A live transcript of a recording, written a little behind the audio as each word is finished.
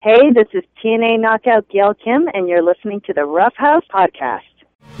Hey, this is TNA Knockout Gail Kim, and you're listening to the Rough House Podcast.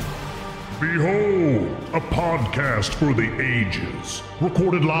 Behold, a podcast for the ages,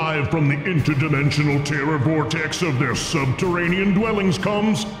 recorded live from the interdimensional terror vortex of their subterranean dwellings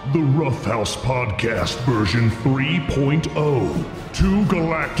comes the Rough House Podcast version 3.0. Two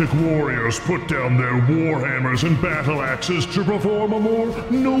galactic warriors put down their warhammers and battle axes to perform a more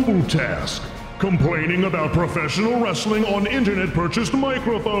noble task, complaining about professional wrestling on internet-purchased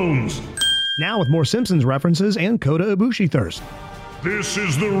microphones. Now with more Simpsons references and Kota Ibushi thirst. This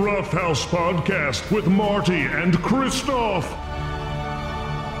is the Rough House Podcast with Marty and Christoph.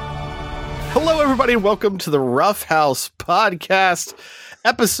 Hello, everybody, and welcome to the Rough House Podcast,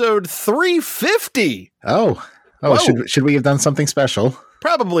 episode 350. Oh, should we have done something special?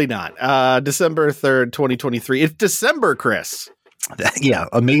 Probably not. December 3rd, 2023. It's December, Chris. Yeah,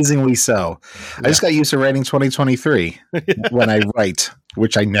 amazingly so. Yeah. I just got used to writing 2023 when I write,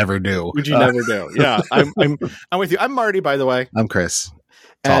 which I never do. Which you never do. Yeah, I'm with you. I'm Marty, by the way. I'm Chris.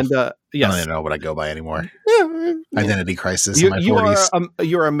 And yes. I don't even know what I go by anymore. Identity crisis in my 40s.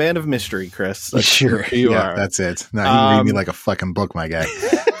 You're a man of mystery, Chris. Sure. You are. That's it. No, you read me like a fucking book, my guy.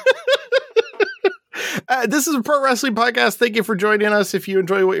 This is a pro wrestling podcast. Thank you for joining us. If you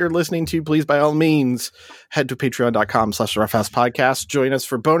enjoy what you're listening to, please, by all means, head to patreon.com/roughhousepodcast. Join us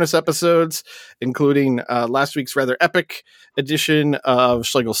for bonus episodes, including last week's rather epic edition of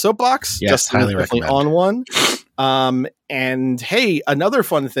Schlegel's Soapbox. Yes, Justin highly recommend. On one. And hey, another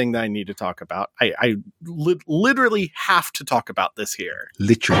fun thing that I need to talk about. I literally have to talk about this here.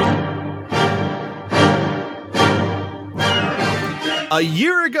 Literally. A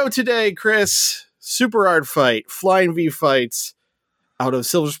year ago today, Chris, Super Hard Fight, Flying V fights out of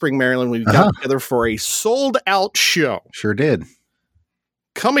Silver Spring, Maryland. We got together for a sold-out show. Sure did.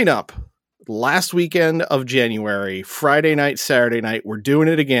 Coming up last weekend of January, Friday night, Saturday night, we're doing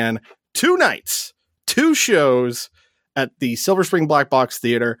it again. 2 nights, 2 shows at the Silver Spring Black Box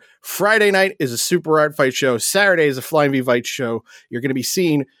Theater. Friday night is a Super Hard Fight show. Saturday is a Flying V fight show. You're going to be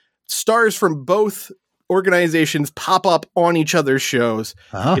seeing stars from both organizations pop up on each other's shows.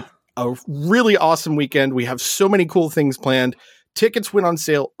 It's a really awesome weekend. We have so many cool things planned. Tickets went on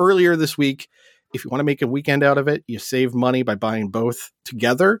sale earlier this week. If you want to make a weekend out of it, you save money by buying both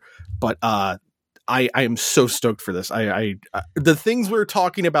together. But I am so stoked for this. The things we're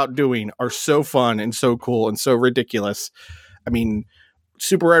talking about doing are so fun and so cool and so ridiculous. I mean,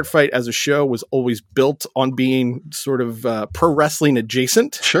 Super Hard Fight as a show was always built on being sort of pro wrestling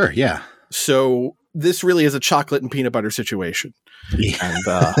adjacent. Sure, yeah. So this really is a chocolate and peanut butter situation. Yeah.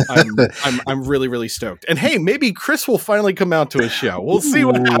 And I'm really, really stoked. And hey, maybe Chris will finally come out to a show. We'll see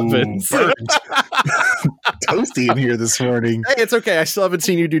what happens. Toasty in here this morning. Hey, it's okay. I still haven't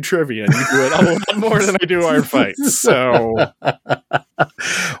seen you do trivia. You do it a lot more than I do Hard Fights. So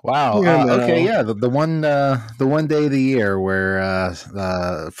wow. Okay, yeah. The one day of the year where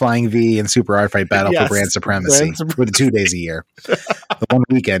Flying V and Super Hard Fight battle for brand supremacy. For the 2 days a year. The 1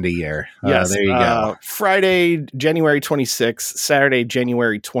 weekend a year. Yes. There you go. Friday, January 26th, Saturday,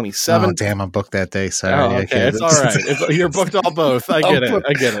 January 27th. Oh, damn, I'm booked that day. Sorry. Okay, it's all right. You're booked all both. I get it.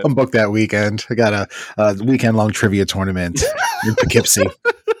 I'm booked that weekend. I got a weekend-long trivia tournament in Poughkeepsie.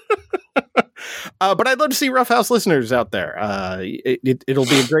 But I'd love to see Rough House listeners out there. It'll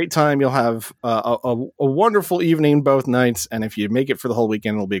be a great time. You'll have a wonderful evening both nights. And if you make it for the whole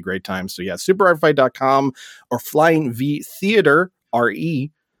weekend, it'll be a great time. So yeah, superhardfight.com or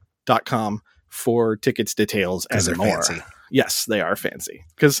flyingvtheater.com for tickets, details, and more. Fancy. Yes, they are fancy.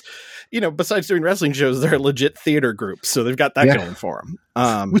 Because, besides doing wrestling shows, they're a legit theater group. So they've got that going for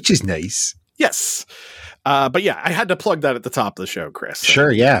them. Which is nice. Yes. But yeah, I had to plug that at the top of the show, Chris.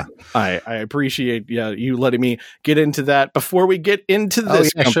 Sure, yeah. I appreciate you letting me get into that before we get into this.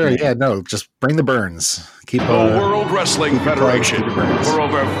 Oh, yeah, sure. Yeah, no, just bring the burns. Keep the World Wrestling Federation. For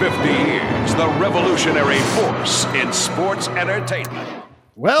over 50 years, the revolutionary force in sports entertainment.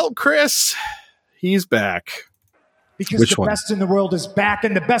 Well, Chris, he's back. Because the best in the world is back,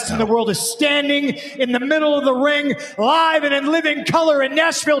 and the best in the world is standing in the middle of the ring, live and in living color in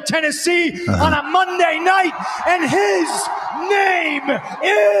Nashville, Tennessee, on a Monday night, and his name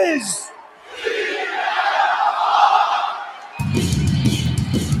is...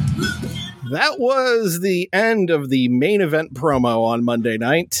 That was the end of the main event promo on Monday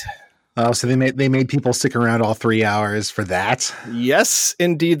night. So they made people stick around all 3 hours for that? Yes,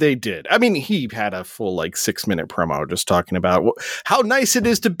 indeed they did. I mean, he had a full 6-minute promo just talking about how nice it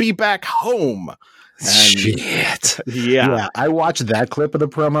is to be back home. And shit. Yeah. I watched that clip of the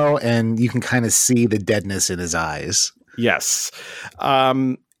promo and you can kind of see the deadness in his eyes. Yes.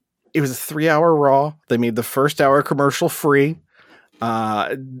 It was a 3-hour Raw. They made the first hour commercial free.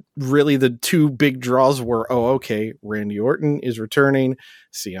 Really, the two big draws were, okay, Randy Orton is returning,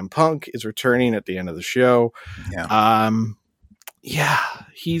 CM Punk is returning at the end of the show. Yeah,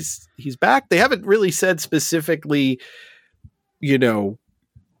 he's back. They haven't really said specifically, who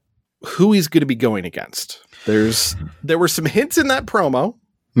he's going to be going against. There were some hints in that promo.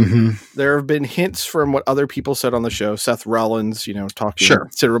 Mm-hmm. There have been hints from what other people said on the show. Seth Rollins, talking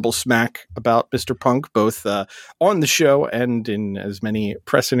considerable smack about Mr. Punk, both on the show and in as many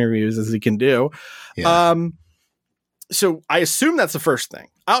press interviews as he can do. Yeah. So I assume that's the first thing.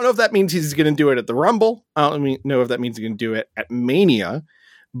 I don't know if that means he's going to do it at the Rumble. I don't know if that means he's going to do it at Mania.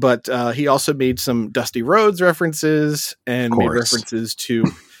 But he also made some Dusty Rhodes references and made references to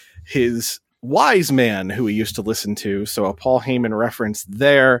his wise man who he used to listen to. So a Paul Heyman reference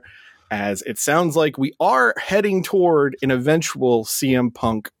there, as it sounds like we are heading toward an eventual CM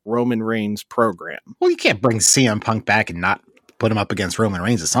Punk Roman Reigns program. Well, you can't bring CM Punk back and not put him up against Roman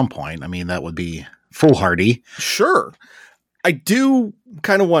Reigns at some point. I mean, that would be foolhardy. Sure. I do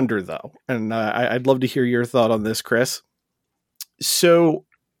kind of wonder, though, and I'd love to hear your thought on this, Chris. So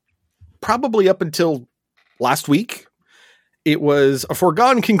probably up until last week, it was a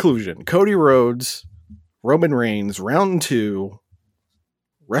foregone conclusion. Cody Rhodes, Roman Reigns, round 2,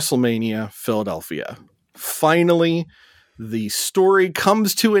 WrestleMania, Philadelphia. Finally, the story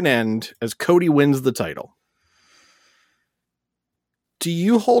comes to an end as Cody wins the title. Do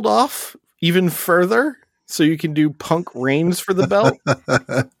you hold off even further so you can do Punk Reigns for the belt?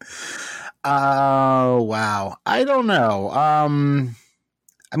 Oh, wow. I don't know. I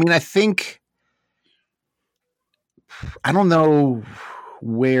mean, I don't know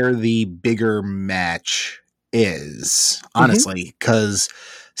where the bigger match is, honestly, because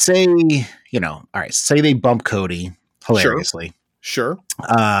say they bump Cody hilariously. Sure.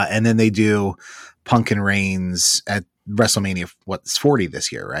 And then they do Punk and Reigns at WrestleMania, what's 40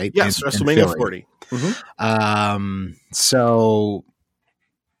 this year, right? Yes, WrestleMania 40. Mm-hmm. So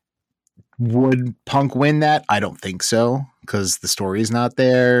would Punk win that? I don't think so, because the story is not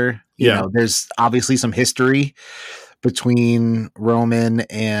there. You know, there's obviously some history between Roman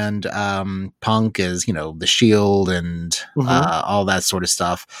and Punk, as the Shield and all that sort of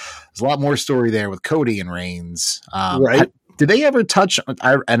stuff. There's a lot more story there with Cody and Reigns. Right. Did they ever touch?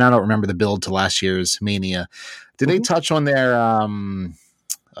 And I don't remember the build to last year's Mania. Did they touch on their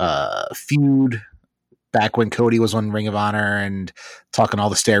feud back when Cody was on Ring of Honor and talking all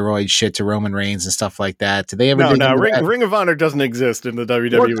the steroid shit to Roman Reigns and stuff like that? Did they ever? No. Ring of Honor doesn't exist in the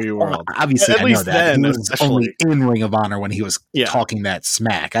WWE world. Obviously, at least then, he was only in Ring of Honor when he was talking that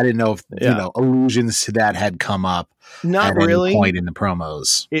smack. I didn't know if allusions to that had come up. Not at really. Any point in the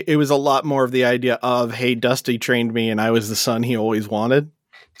promos. It was a lot more of the idea of, hey, Dusty trained me and I was the son he always wanted.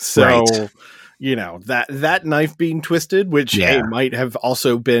 So, that knife being twisted, which might have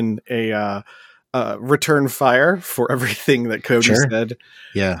also been a return fire for everything that Cody said.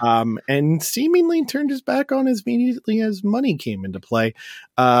 Yeah. And seemingly turned his back on as immediately as money came into play.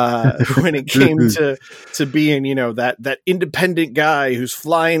 When it came to being, that independent guy who's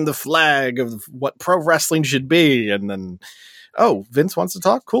flying the flag of what pro wrestling should be. And then, Vince wants to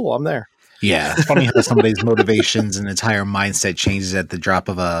talk. Cool. I'm there. Yeah, it's funny how somebody's motivations and entire mindset changes at the drop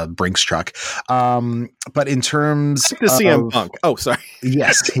of a Brinks truck. But in terms of CM Punk. Oh, sorry.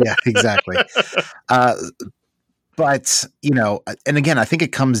 Yes, yeah, exactly. But, and again, I think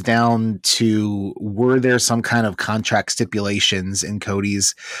it comes down to, were there some kind of contract stipulations in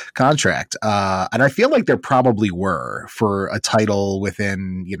Cody's contract? And I feel like there probably were, for a title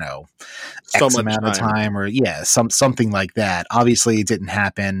within, X amount of time, or something like that. Obviously it didn't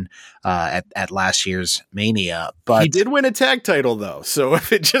happen at last year's Mania, but he did win a tag title though. So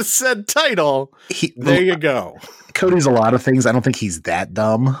if it just said title, there you go. Cody's a lot of things. I don't think he's that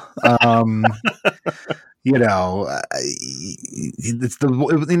dumb. That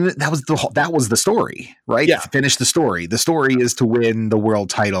was the story, right? Yeah. Finish the story. The story is to win the world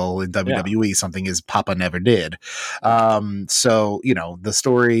title in WWE, something his Papa never did. So, the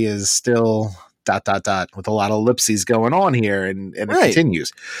story is still ... with a lot of ellipses going on here, and it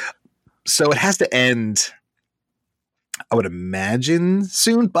continues. So it has to end, I would imagine,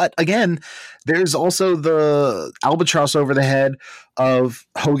 soon. But again, there's also the albatross over the head of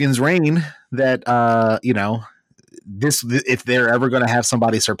Hogan's reign that, if they're ever going to have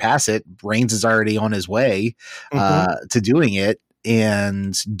somebody surpass it, Reigns is already on his way to doing it.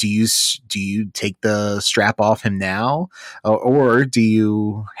 And do you take the strap off him now, or do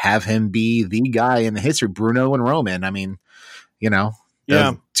you have him be the guy in the history, Bruno and Roman? I mean,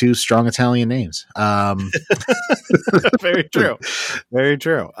 two strong Italian names. Very true. Very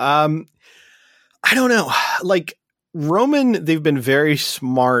true. I don't know. Like, Roman, they've been very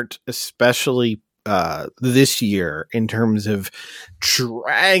smart, especially this year, in terms of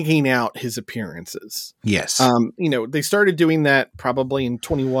dragging out his appearances. Yes. They started doing that probably in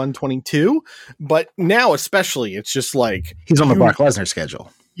 21, 22, but now especially it's just like he's on the Brock Lesnar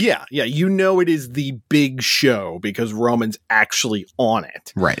schedule. Yeah. It is the big show because Roman's actually on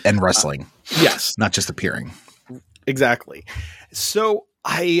it. Right. And wrestling. Yes. Not just appearing. Exactly. So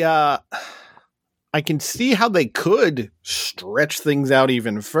I can see how they could stretch things out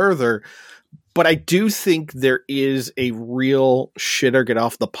even further, but I do think there is a real shit or get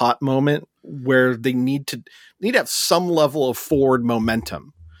off the pot moment where they need to have some level of forward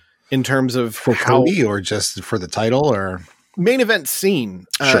momentum in terms of for Cody or just for the title or main event scene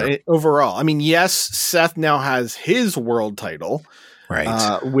overall. I mean, yes, Seth now has his world title,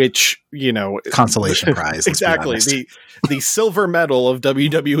 right? Which, consolation prize. Exactly. The silver medal of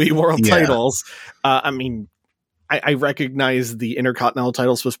WWE world titles. I mean, I recognize the Intercontinental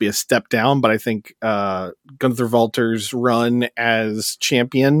title is supposed to be a step down, but I think Gunther Walter's run as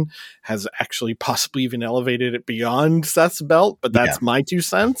champion has actually possibly even elevated it beyond Seth's belt, but that's my 2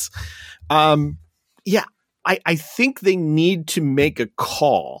 cents. I think they need to make a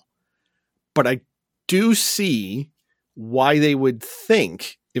call, but I do see why they would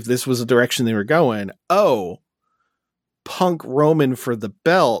think, if this was the direction they were going, Punk Roman for the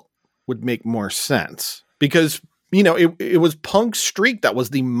belt would make more sense because, it was Punk's streak that was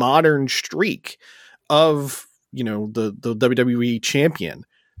the modern streak of, the WWE champion.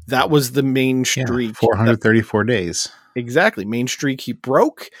 That was the main streak. 434 days. Exactly. Main streak he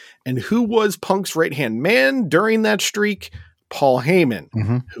broke. And who was Punk's right-hand man during that streak? Paul Heyman,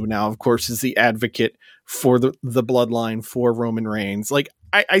 who now, of course, is the advocate for the bloodline for Roman Reigns. Like,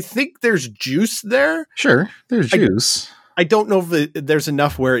 I think there's juice there. Sure, there's juice. I don't know if there's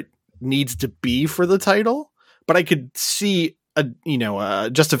enough where it needs to be for the title, but I could see a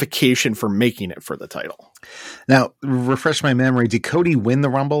justification for making it for the title. Now, refresh my memory. Did Cody win the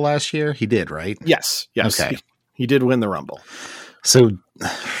Rumble last year? He did, right? Yes. Okay. He did win the Rumble. So,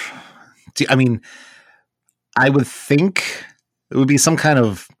 I would think it would be some kind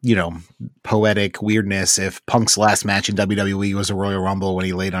of, poetic weirdness if Punk's last match in WWE was a Royal Rumble when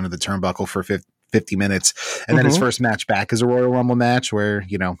he laid under the turnbuckle for 50 minutes. And then his first match back is a Royal Rumble match where,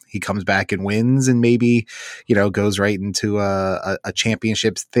 he comes back and wins and maybe, goes right into a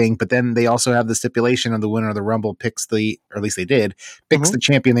championships thing. But then they also have the stipulation of the winner of the Rumble picks or at least they did, picks the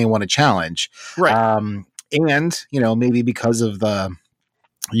champion they want to challenge. Right. And, maybe because of the,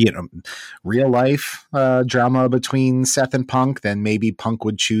 real life drama between Seth and Punk, then maybe Punk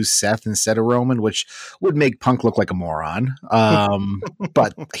would choose Seth instead of Roman, which would make Punk look like a moron.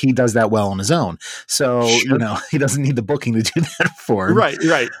 But he does that well on his own. So, he doesn't need the booking to do that for him.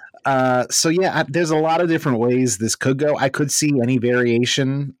 Right. There's a lot of different ways this could go. I could see any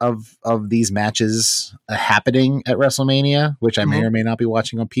variation of these matches happening at WrestleMania, which I may or may not be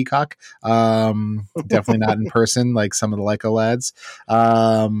watching on Peacock. Definitely not in person, like some of the Lyco lads.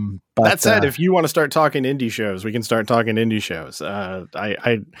 But that said, if you want to start talking indie shows, we can start talking indie shows.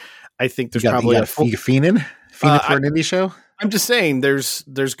 I think there's probably you fiending for an indie show. I'm just saying there's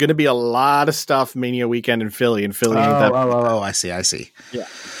going to be a lot of stuff Mania weekend in Philly. I see. Yeah.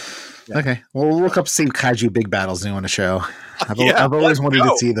 Okay. Well, we'll look up to see Kaiju Big Battle's doing a show. I've always wanted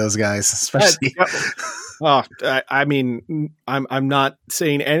to see those guys, especially. I'm not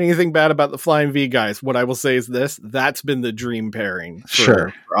saying anything bad about the Flying V guys. What I will say is this: that's been the dream pairing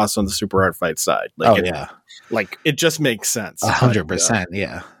for us on the Super Art Fight side. It just makes sense. 100%.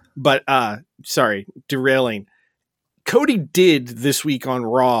 Yeah. But sorry, derailing. Cody did this week on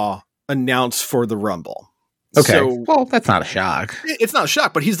Raw announce for the Rumble. Okay. So, well, that's not a shock. It's not a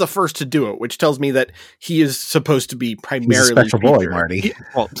shock, but he's the first to do it, which tells me that he is supposed to be primarily he's a special boy, Marty.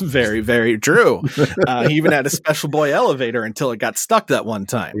 Very, very true. He even had a special boy elevator until it got stuck that one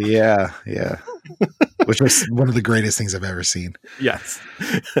time. Yeah. Which was one of the greatest things I've ever seen. Yes.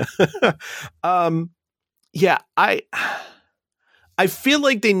 I feel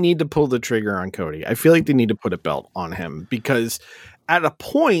like they need to pull the trigger on Cody. I feel like they need to put a belt on him because at a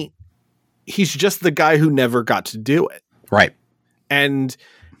point, he's just the guy who never got to do it. Right. And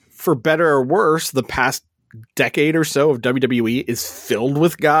for better or worse, the past decade or so of WWE is filled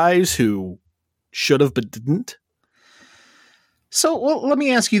with guys who should have but didn't. So, let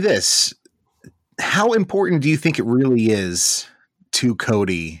me ask you this. How important do you think it really is to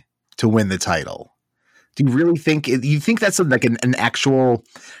Cody to win the title? Do you really think that's like an actual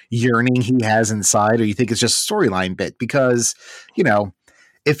yearning he has inside, or you think it's just a storyline bit? Because,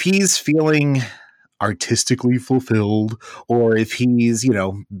 if he's feeling artistically fulfilled, or if he's,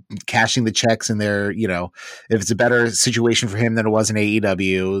 cashing the checks and they're, if it's a better situation for him than it was in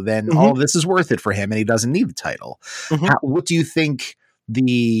AEW, then all of this is worth it for him and he doesn't need the title. What do you think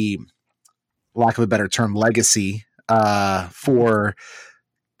the, lack of a better term, legacy for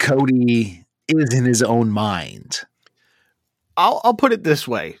Cody is in his own mind? I'll put it this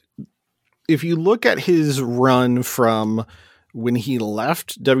way. If you look at his run from when he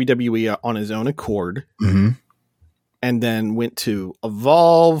left WWE on his own accord, and then went to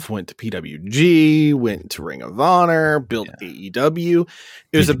Evolve, went to PWG, went to Ring of Honor, built AEW,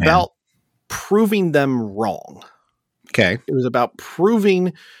 it was about proving them wrong. Okay. It was about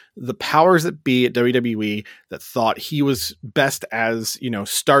proving the powers that be at WWE that thought he was best as,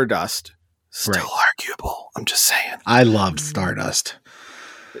 Stardust. Still arguable. I'm just saying. I loved Stardust.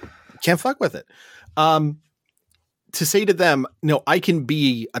 Can't fuck with it. To say to them, no, I can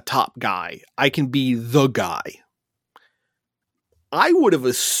be a top guy. I can be the guy. I would have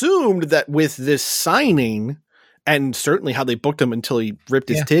assumed that with this signing, and certainly how they booked him until he ripped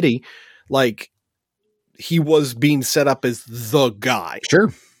his titty, like he was being set up as the guy.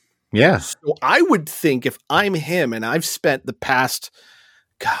 Sure. Yeah. So I would think if I'm him and I've spent the past,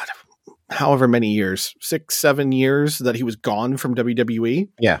 however many years, 6-7 years that he was gone from WWE.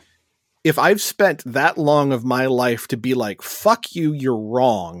 Yeah. If I've spent that long of my life to be like, fuck you, you're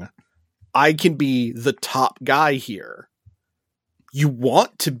wrong. I can be the top guy here. You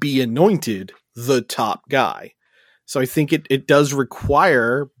want to be anointed the top guy. So I think it does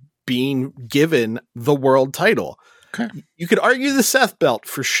require being given the world title. Okay. You could argue the Seth belt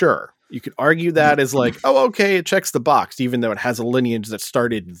for sure. You could argue that as like, oh, okay, it checks the box, even though it has a lineage that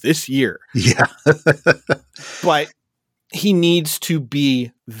started this year. Yeah. But he needs to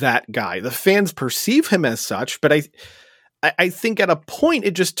be that guy. The fans perceive him as such, but I think at a point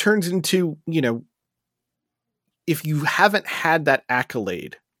it just turns into, if you haven't had that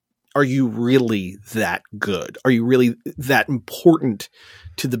accolade, are you really that good? Are you really that important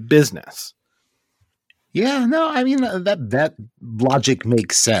to the business? Yeah, no, I mean, that logic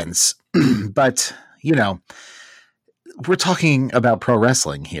makes sense. But, we're talking about pro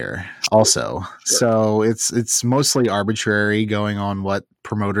wrestling here also. Sure. So it's mostly arbitrary going on what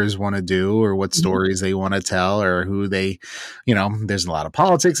promoters want to do or what stories they want to tell or who they, there's a lot of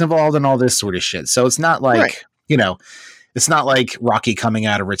politics involved and all this sort of shit. So it's not like, it's not like Rocky coming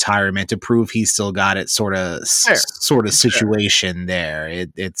out of retirement to prove he's still got it sort of situation there.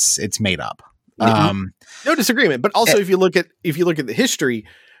 It's made up. No disagreement, but also if you look at the history,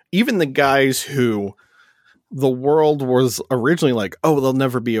 even the guys who the world was originally like, oh, they'll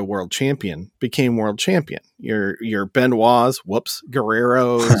never be a world champion, became world champion. Your Benoit's,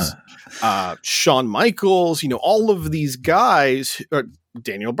 Guerrero's, Shawn Michaels, all of these guys,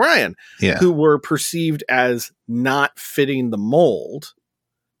 Daniel Bryan, who were perceived as not fitting the mold,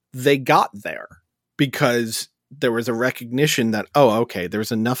 they got there because there was a recognition that, oh, okay,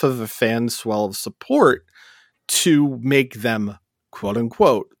 there's enough of a fan swell of support to make them, quote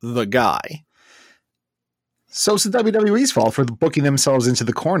unquote, the guy. So it's the WWE's fault for booking themselves into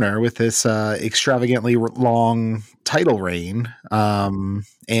the corner with this extravagantly long title reign.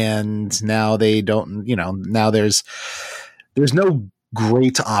 And now they don't, now there's no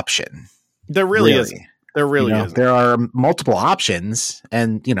great option. There really isn't. There really isn't. There are multiple options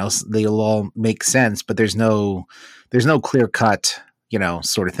and, they'll all make sense, but there's no clear cut,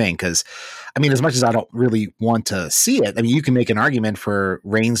 sort of thing. Cause I mean, as much as I don't really want to see it, I mean, you can make an argument for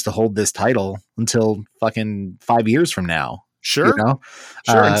Reigns to hold this title until fucking 5 years from now. Sure. Sure.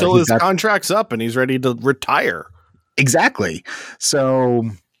 Until his contract's up and he's ready to retire. Exactly. So,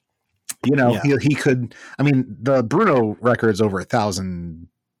 he could, I mean, the Bruno record's over 1,000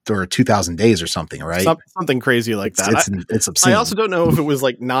 or 2,000 days or something, right? Something crazy like that. It's obscene. I also don't know if it was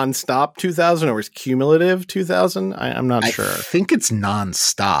like nonstop 2,000 or was cumulative 2,000. I'm not sure. I think it's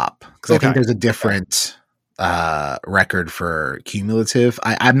nonstop because I think there's a different record for cumulative.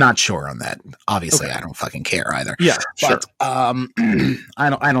 I'm not sure on that. Obviously, I don't fucking care either. Yeah, but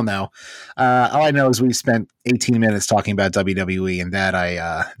I don't know. All I know is we spent 18 minutes talking about WWE, and that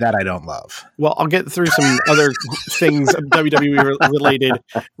I don't love. Well, I'll get through some other things WWE related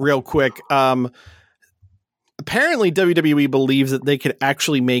real quick. Apparently, WWE believes that they could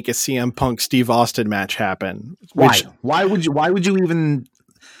actually make a CM Punk Steve Austin match happen. Why would you even?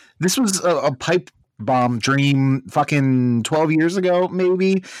 This was a pipe bomb dream fucking 12 years ago,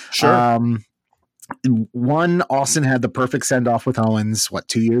 maybe. Sure. One, Austin had the perfect send off with Owens,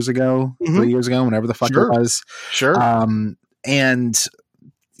 2 years ago, 3 years ago, whenever the fuck it was. Sure. And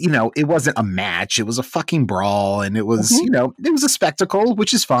it wasn't a match. It was a fucking brawl, and it was, it was a spectacle,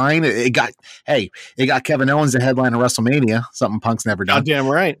 which is fine. It got Kevin Owens the headline of WrestleMania, something Punk's never done. Goddamn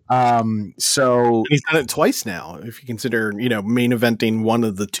right. So he's done it twice now, if you consider, main eventing one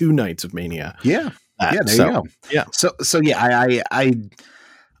of the 2 nights of Mania. Yeah. There you go. Yeah. So yeah,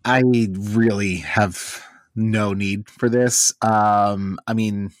 I really have no need for this. I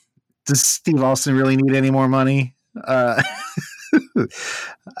mean, does Steve Austin really need any more money?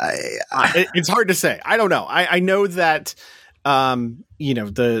 It's hard to say. I don't know. I know that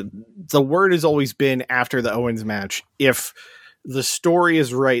the word has always been after the Owens match, if the story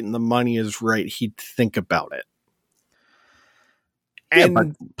is right and the money is right, he'd think about it. And but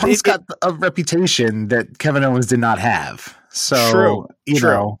Punk's got a reputation that Kevin Owens did not have. So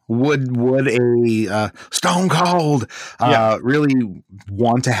true. Would a Stone Cold really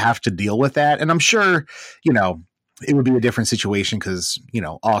want to have to deal with that? And I'm sure it would be a different situation because,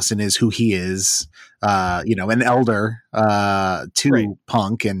 Austin is who he is, an elder to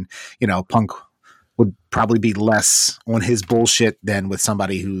Punk, and, Punk would probably be less on his bullshit than with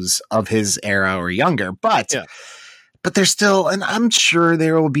somebody who's of his era or younger. But there's still, and I'm sure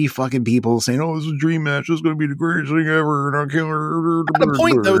there will be fucking people saying, "Oh, this is a dream match. This is going to be the greatest thing ever." And I'll kill her. At the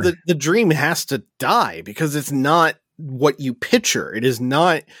point, though, the dream has to die because it's not what you picture. It is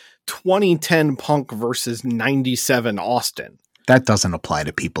not 2010 Punk versus 97 Austin. That doesn't apply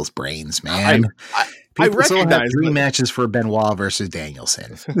to people's brains, man. I recognize dream matches for Benoit versus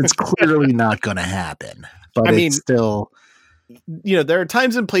Danielson. It's clearly not going to happen. But it's still. There are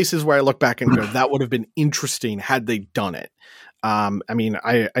times and places where I look back and go, that would have been interesting had they done it. I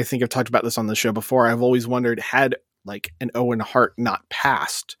think I've talked about this on the show before. I've always wondered, had like an Owen Hart not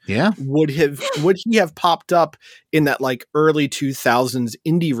passed, would he have popped up in that like early 2000s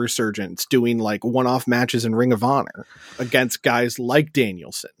indie resurgence, doing like one-off matches in Ring of Honor against guys like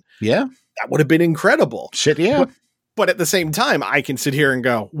Danielson? Yeah, that would have been incredible. Shit, yeah. But at the same time, I can sit here and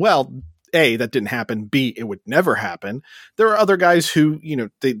go, well, A, that didn't happen. B, it would never happen. There are other guys who,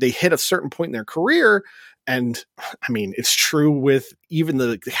 they hit a certain point in their career. And I mean, it's true with even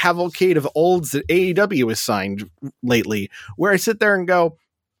the cavalcade of olds that AEW has signed lately, where I sit there and go,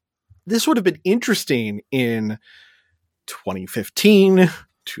 this would have been interesting in 2015,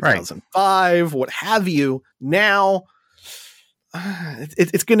 2005, what have you. Now,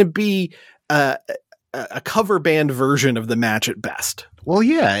 it's going to be a cover band version of the match at best. Well,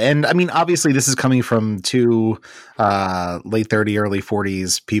 yeah. And I mean, obviously this is coming from 2 late 30, early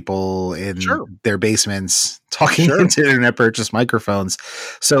 40s people in their basements talking into internet purchase microphones.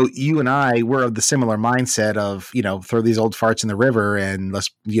 So you and I were of the similar mindset of, throw these old farts in the river and let's,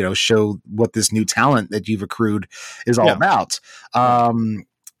 show what this new talent that you've accrued is all about. And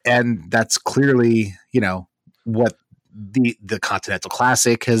that's clearly, what the Continental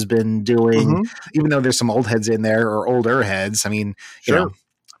Classic has been doing, even though there's some old heads in there or older heads. I mean,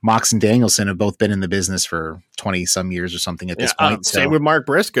 Mox and Danielson have both been in the business for 20 some years or something at this point. Same with Mark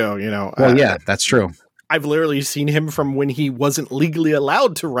Briscoe, Well, that's true. I've literally seen him from when he wasn't legally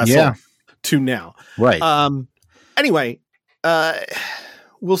allowed to wrestle to now. Right. Anyway,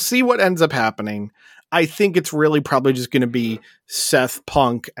 we'll see what ends up happening. I think it's really probably just going to be Seth,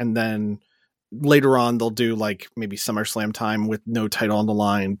 Punk, and then later on they'll do like maybe SummerSlam time with no title on the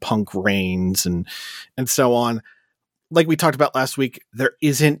line, Punk reigns and so on. Like we talked about last week, there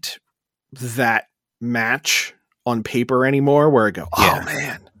isn't that match on paper anymore where I go, oh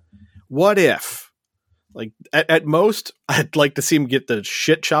man, what if? Like at most I'd like to see him get the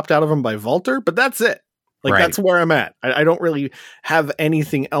shit chopped out of him by Walter, but that's it. Like that's where I'm at. I don't really have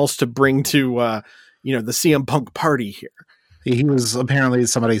anything else to bring to the CM Punk party here. He was apparently,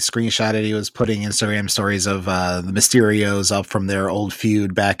 somebody screenshotted, he was putting Instagram stories of the Mysterios up from their old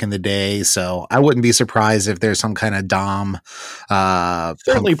feud back in the day. So I wouldn't be surprised if there's some kind of Dom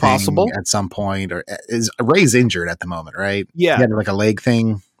certainly possible at some point. Or is Ray's injured at the moment, right? Yeah. He had like a leg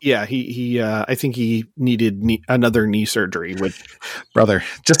thing. Yeah, he I think he needed another knee surgery, which brother,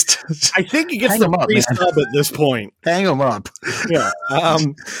 just I think he gets the free sub at this point. Hang him up. Yeah.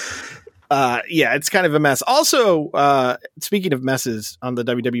 It's kind of a mess. Also, speaking of messes on the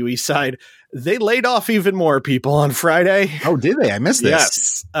WWE side, they laid off even more people on Friday. Oh, did they? I missed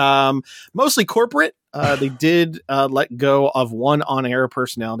this. Yes. Mostly corporate. They did let go of one on-air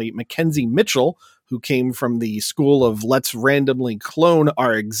personality, Mackenzie Mitchell, who came from the school of let's randomly clone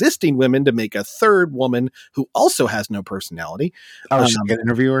our existing women to make a third woman who also has no personality. Oh, she's an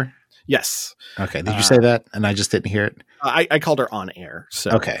interviewer? Yes. Okay. Did you say that? And I just didn't hear it. I called her on air.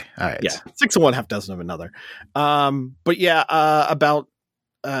 So okay. All right. Yeah. 6 of one, half dozen of another. But yeah, about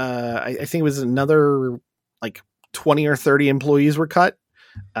I think it was another like 20 or 30 employees were cut.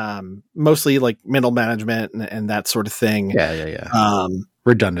 mostly like middle management and that sort of thing. Yeah.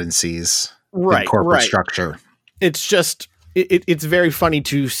 Redundancies, right? Corporate structure. It's just it's very funny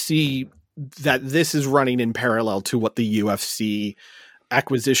to see that this is running in parallel to what the UFC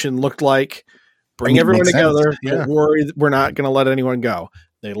acquisition looked like. Bring everyone together. Yeah. Don't worry, we're not going to let anyone go.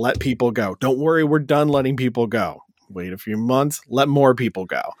 They let people go. Don't worry, we're done letting people go. Wait a few months, let more people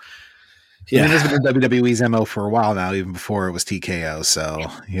go. Yeah, it has been WWE's MO for a while now, even before it was TKO. So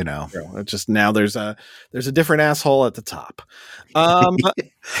it's just now there's a different asshole at the top.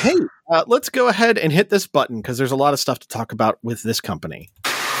 Hey, let's go ahead and hit this button because there's a lot of stuff to talk about with this company.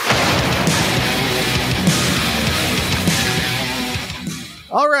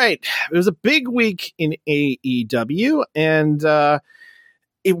 All right, it was a big week in AEW, and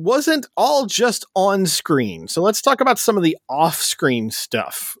it wasn't all just on screen. So let's talk about some of the off-screen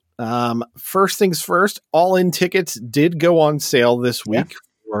stuff. First things first, all-in tickets did go on sale this week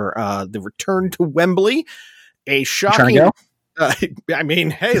for the return to Wembley. A shocking. Trying to go? I mean,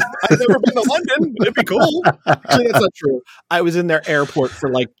 hey, I've never been to London. It'd be cool. Actually, that's not true. I was in their airport for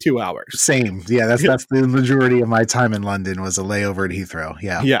like 2 hours. Same. Yeah, that's the majority of my time in London was a layover at Heathrow.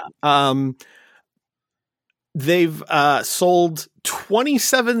 Yeah. Yeah. They've sold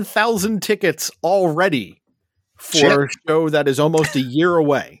 27,000 tickets already for a show that is almost a year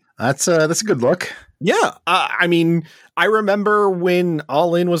away. That's a good look. Yeah. I mean, I remember when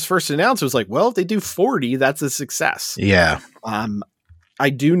All In was first announced, it was like, well, if they do 40, that's a success. Yeah. I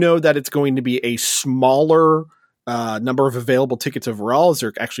do know that it's going to be a smaller number of available tickets overall, as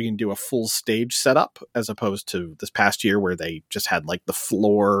they're actually going to do a full stage setup as opposed to this past year where they just had like the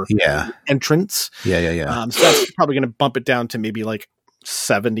floor entrance. Yeah. So that's probably going to bump it down to maybe like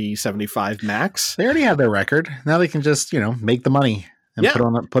 70, 75 max. They already have their record. Now they can just, make the money and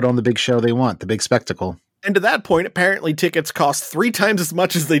put on the big show they want, the big spectacle. And to that point, apparently tickets cost 3 times as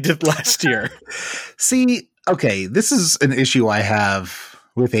much as they did last year. See, okay, this is an issue I have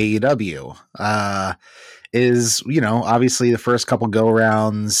with AEW. Is, obviously the first couple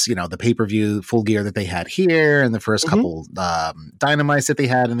go-rounds, the pay-per-view Full Gear that they had here and the first couple Dynamites that they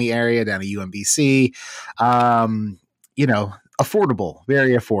had in the area down at UMBC, affordable,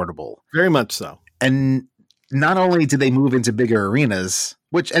 very affordable. Very much so. And not only did they move into bigger arenas,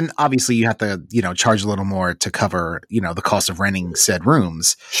 and obviously you have to, charge a little more to cover, the cost of renting said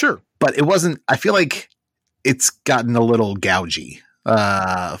rooms. Sure. But it wasn't, I feel like it's gotten a little gougy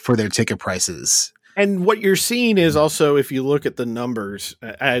for their ticket prices. And what you're seeing is also, if you look at the numbers,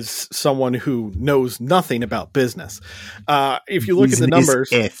 as someone who knows nothing about business, if you look at the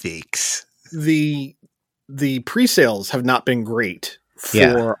numbers, ethics, the pre-sales have not been great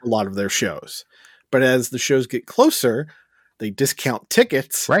for a lot of their shows. But as the shows get closer, they discount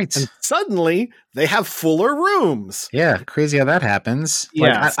tickets. Right. And suddenly they have fuller rooms. Yeah. Crazy how that happens.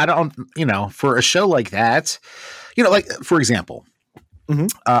 Yeah. Like, I don't, for a show like that, like, for example,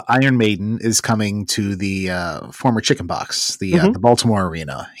 Iron Maiden is coming to the former Chicken Box, the Baltimore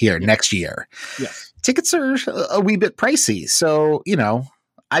Arena here next year. Yes. Tickets are a wee bit pricey. So,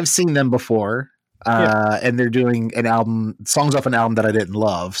 I've seen them before. And they're doing songs off an album that I didn't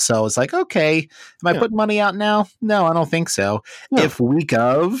love. So it's like, okay, am I putting money out now? No, I don't think so. No. If week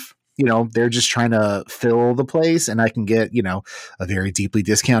of, they're just trying to fill the place and I can get, a very deeply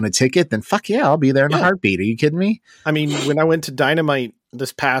discounted ticket, then fuck yeah, I'll be there in a heartbeat. Are you kidding me? I mean, when I went to Dynamite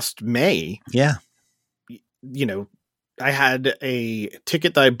this past May, I had a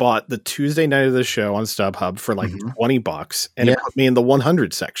ticket that I bought the Tuesday night of the show on StubHub for like $20 and it put me in the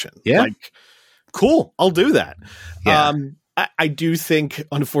 100 section. Yeah. Like, cool, I'll do that. Yeah. I do think,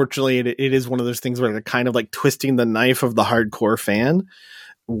 unfortunately, it is one of those things where they're kind of like twisting the knife of the hardcore fan,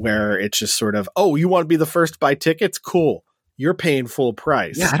 where it's just sort of, oh, you want to be the first to buy tickets? Cool. You're paying full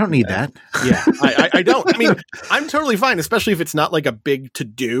price. Yeah, I don't need that. Yeah, I don't. I mean, I'm totally fine, especially if it's not like a big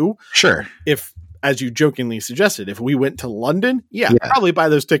to-do. Sure. If, as you jokingly suggested, if we went to London, probably buy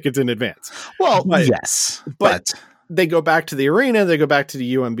those tickets in advance. Well, yes, but they go back to the arena, they go back to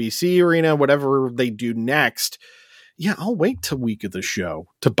the UMBC arena, whatever they do next. Yeah, I'll wait till week of the show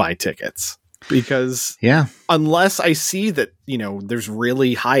to buy tickets because unless I see that, there's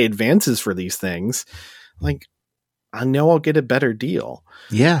really high advances for these things, like I know I'll get a better deal.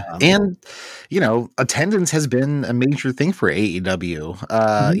 Yeah. And, attendance has been a major thing for AEW.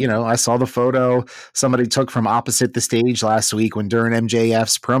 I saw the photo somebody took from opposite the stage last week when during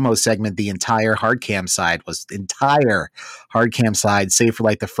MJF's promo segment, the entire hard cam side, save for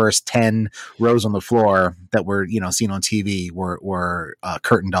like the first 10 rows on the floor that were, seen on TV were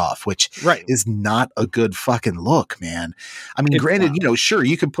curtained off, which is not a good fucking look, man. I mean, granted, sure,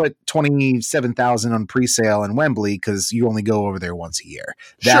 you could put 27,000 on presale in Wembley because you only go over there once a year.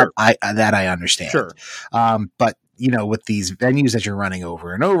 That I understand. Sure. But with these venues that you're running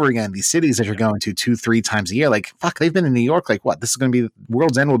over and over again, these cities that you're going to 2-3 times a year, like, fuck, they've been in New York. Like, what? This is going to be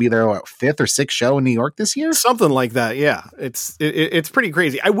World's End will be their 5th or 6th show in New York this year? Something like that. Yeah. It's pretty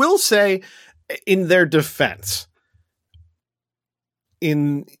crazy. I will say, in their defense,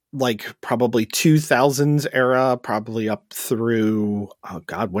 in like probably 2000s era, probably up through,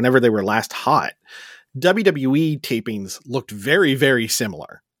 whenever they were last hot, WWE tapings looked very, very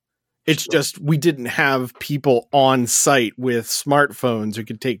similar. It's just we didn't have people on site with smartphones who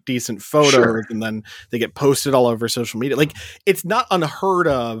could take decent photos and then they get posted all over social media. Like, it's not unheard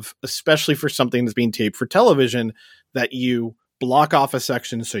of, especially for something that's being taped for television, that you block off a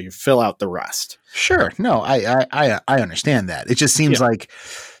section so you fill out the rest. Sure. No, I understand that. It just seems like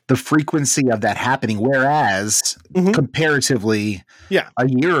the frequency of that happening, whereas comparatively a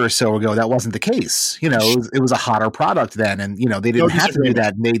year or so ago, that wasn't the case. It was a hotter product then, and they didn't have to do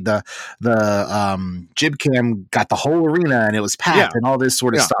that. Made the jib cam got the whole arena and it was packed and all this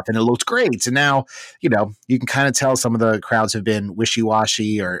sort of stuff, and it looked great. And now you can kind of tell some of the crowds have been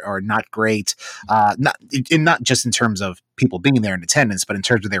wishy-washy or not great, not just in terms of people being there in attendance, but in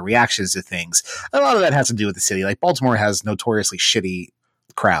terms of their reactions to things. A lot of that has to do with the city. Like, Baltimore has notoriously shitty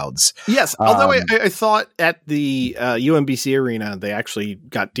crowds. Yes, although I thought at the UMBC arena they actually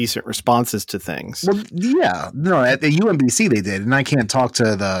got decent responses to things. Well, yeah, no, at the UMBC they did, and I can't talk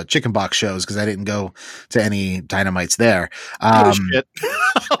to the chicken box shows because I didn't go to any Dynamites there. It was shit.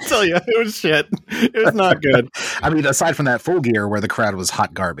 I'll tell you, it was shit. It was not good. I mean, aside from that Full Gear where the crowd was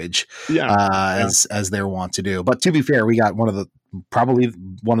hot garbage, as they're wont to do. But to be fair, we got probably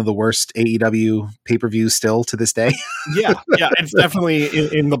one of the worst AEW pay-per-views still to this day. yeah, it's definitely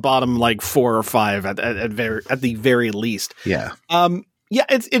in the bottom like 4 or 5 at the very least. Yeah.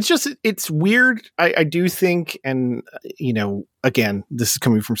 It's weird. I do think, and again, this is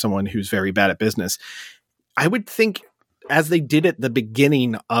coming from someone who's very bad at business. I would think, as they did at the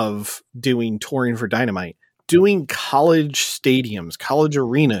beginning of doing touring for Dynamite, doing college stadiums, college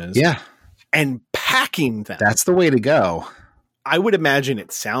arenas, and packing them. That's the way to go. I would imagine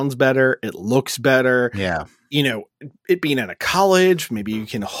it sounds better. It looks better. Yeah. It being at a college, maybe you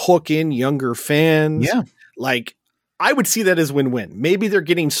can hook in younger fans. Yeah. Like, I would see that as win-win. Maybe they're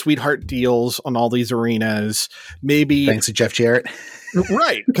getting sweetheart deals on all these arenas. Maybe. Thanks to Jeff Jarrett.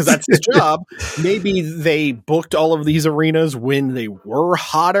 Right. Because that's his job. Maybe they booked all of these arenas when they were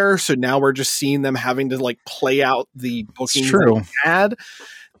hotter. So now we're just seeing them having to like play out the bookings they had.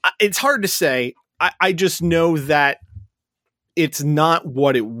 It's hard to say. I just know that it's not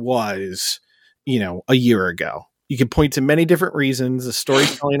what it was, a year ago. You can point to many different reasons: the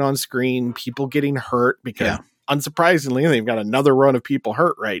storytelling on screen, people getting hurt because unsurprisingly, they've got another run of people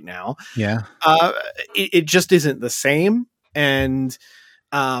hurt right now. Yeah. It just isn't the same. And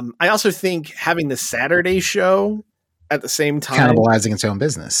I also think having the Saturday show at the same time, cannibalizing its own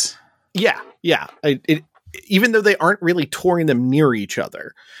business. Yeah. Even though they aren't really touring them near each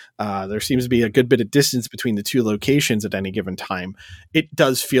other, there seems to be a good bit of distance between the two locations at any given time. It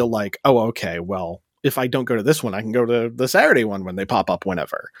does feel like, oh, okay, well, if I don't go to this one, I can go to the Saturday one when they pop up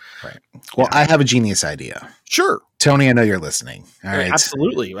whenever. Right. Well, I have a genius idea. Sure. Tony, I know you're listening. All right.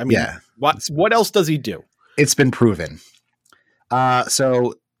 Absolutely. I mean, what else does he do? It's been proven.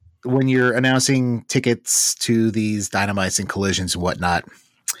 So when you're announcing tickets to these Dynamites and Collisions and whatnot,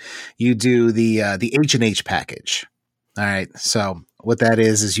 you do the H&H package. All right. So what that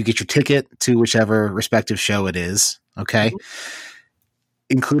is you get your ticket to whichever respective show it is. Okay. Mm-hmm.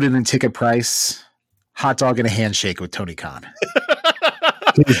 Included in ticket price, hot dog and a handshake with Tony Khan.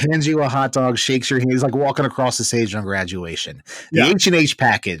 He hands you a hot dog, shakes your hand. He's like walking across the stage on graduation. The H&H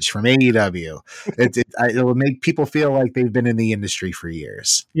package from AEW. It will make people feel like they've been in the industry for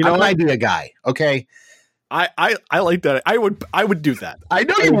years. I'm an idea guy. Okay. I like that. I would do that. I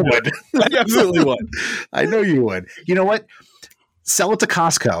know you would. I absolutely would. I know you would. You know what? Sell it to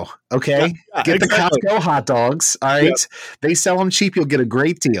Costco. Okay. Get the Costco hot dogs. All right. Yep. They sell them cheap. You'll get a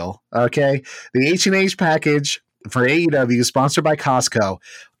great deal. Okay. The H&H package for AEW, sponsored by Costco.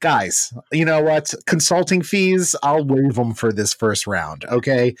 Guys, you know what? Consulting fees, I'll waive them for this first round.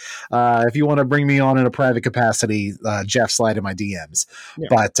 Okay. If you want to bring me on in a private capacity, Jeff, slide in my DMs. Yeah.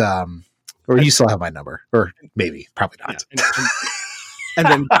 But, or you still have my number, or maybe, probably not. Yeah. And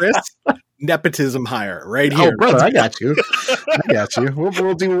then Chris, nepotism hire right here. Oh, brother, I got you.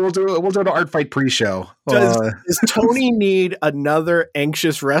 We'll do an art fight pre-show. Does Tony need another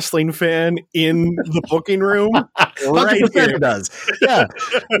anxious wrestling fan in the booking room? Right here. It does. Yeah.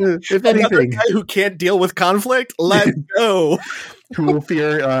 If anything, guy who can't deal with conflict, let's go. who will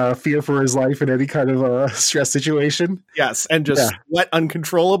fear for his life in any kind of stress situation. Yes, and just sweat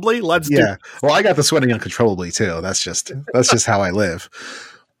uncontrollably. Let's do it. Well, I got the sweating uncontrollably too. That's just how I live.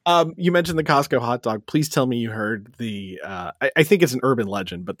 You mentioned the Costco hot dog. Please tell me you heard the. I think it's an urban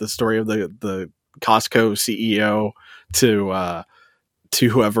legend, but the story of the Costco CEO to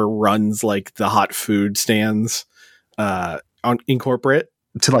whoever runs like the hot food stands in corporate.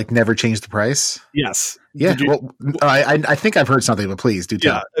 To like never change the price? Yes. Yeah. Well, I think I've heard something, but please do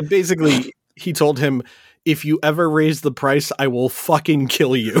tell. Yeah. Basically, he told him, if you ever raise the price, I will fucking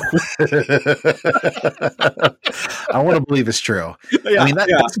kill you. I want to believe it's true. Yeah, I mean,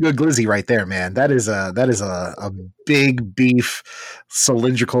 that's a good glizzy right there, man. That is a big beef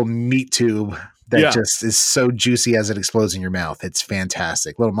cylindrical meat tube that just is so juicy as it explodes in your mouth. It's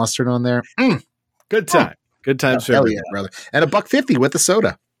fantastic. A little mustard on there. Good time. Good times. Hell yeah, brother. And $1.50 with the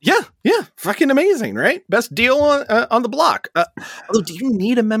soda. Yeah. Fucking amazing, right? Best deal on the block. Although, do you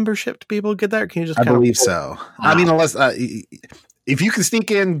need a membership to be able to get that? Or can you just? I believe so. Wow. I mean, unless if you can sneak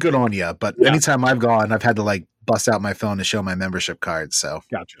in, good on you. But anytime I've gone, I've had to like bust out my phone to show my membership card. So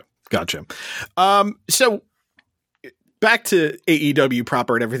gotcha. So back to AEW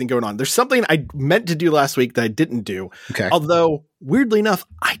proper and everything going on. There's something I meant to do last week that I didn't do. Okay. Although weirdly enough,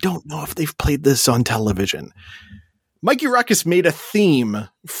 I don't know if they've played this on television. Mikey Ruckus made a theme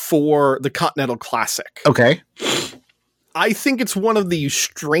for the Continental Classic. Okay. I think it's one of the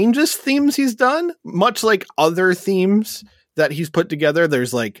strangest themes he's done, much like other themes that he's put together.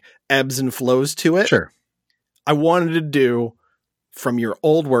 There's like ebbs and flows to it. Sure. I wanted to do from your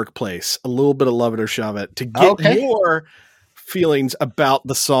old workplace a little bit of Love It or Shove It to get your feelings about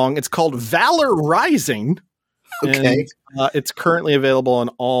the song. It's called Valor Rising. Okay. And, it's currently available on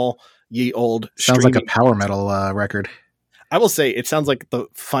all ye old sounds like a power metal record. I will say it sounds like the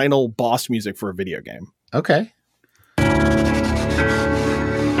final boss music for a video game. Okay.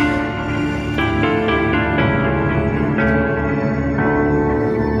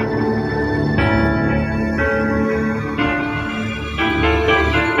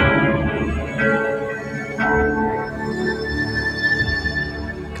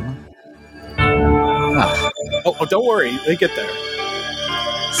 Oh, don't worry. They get there.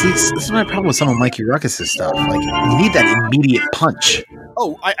 See, this is my problem with some of Mikey Ruckus' stuff. Like, you need that immediate punch.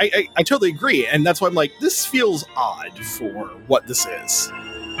 Oh, I totally agree. And that's why I'm like, this feels odd for what this is.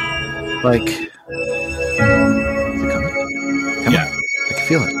 Like, is it coming? Come on. I can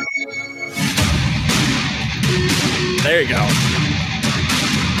feel it. There you go.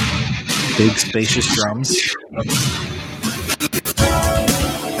 Big, spacious drums.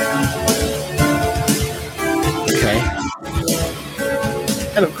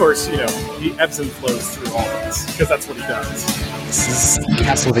 And of course, you know, he ebbs and flows through all of this because that's what he does. This is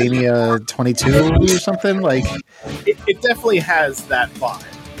Castlevania 22 or something? Like, it definitely has that vibe.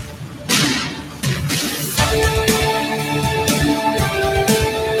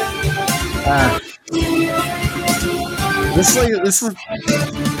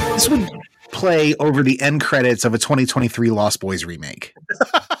 This would play over the end credits of a 2023 Lost Boys remake.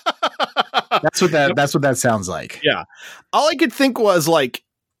 That's what that sounds like. Yeah. All I could think was like,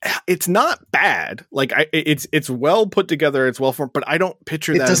 it's not bad. Like it's well put together. It's well formed, but I don't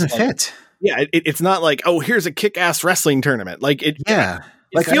picture that. It doesn't like, fit. Yeah. It's not like, oh, here's a kick-ass wrestling tournament. Like it. Yeah.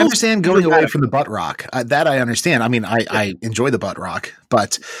 Like I understand going away from the butt rock. That I understand. I mean, I enjoy the butt rock,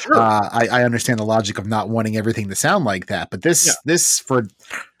 but sure. I understand the logic of not wanting everything to sound like that. But this for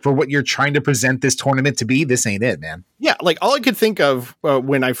what you're trying to present this tournament to be, this ain't it, man. Yeah, like all I could think of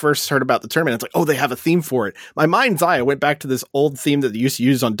when I first heard about the tournament, it's like, oh, they have a theme for it. My mind's eye, I went back to this old theme that they used to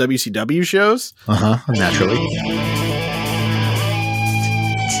use on WCW shows. Naturally.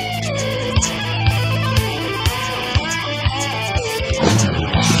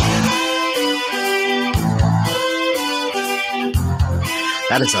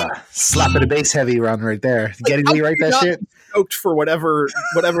 That is a slap of the bass heavy run right there. Getting me right that shit. Stoked for whatever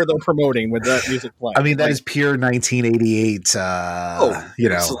they're promoting with that music playing. I mean, that is pure 1988.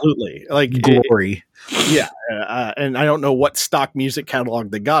 Absolutely, like glory. And I don't know what stock music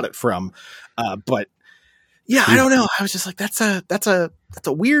catalog they got it from, but yeah, I don't know. I was just like, that's a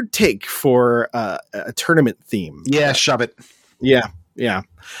weird take for a tournament theme. Yeah, shove it. Yeah.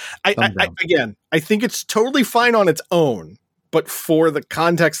 I think it's totally fine on its own. But for the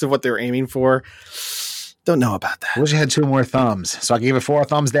context of what they're aiming for, don't know about that. I wish I had 2 more thumbs, so I gave it 4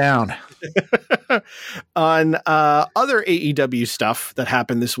 thumbs down. On other AEW stuff that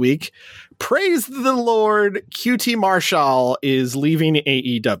happened this week, praise the Lord, QT Marshall is leaving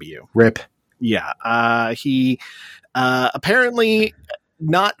AEW. RIP. Yeah. He apparently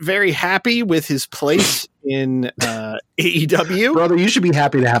not very happy with his place in AEW. Brother, you should be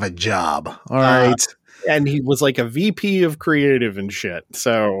happy to have a job. All right. And he was like a VP of creative and shit.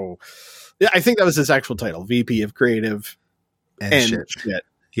 So yeah, I think that was his actual title, VP of creative and shit.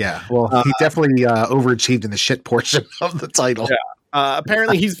 Yeah. Well, he definitely overachieved in the shit portion of the title. Yeah.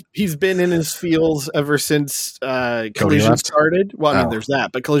 Apparently he's been in his feels ever since Collision started. Well, I mean, there's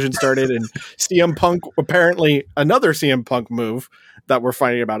that, but Collision started, and CM Punk, apparently another CM Punk move that we're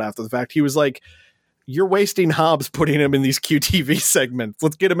finding about after the fact. He was like, "You're wasting Hobbs putting him in these QTV segments.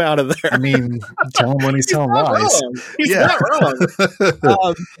 Let's get him out of there." I mean, tell him when he's telling lies. He's not wrong.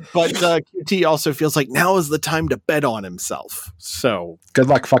 But QT also feels like now is the time to bet on himself. So good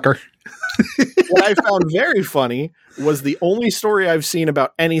luck, fucker. What I found very funny was the only story I've seen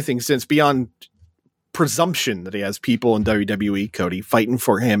about anything since, beyond presumption that he has people in WWE, Cody, fighting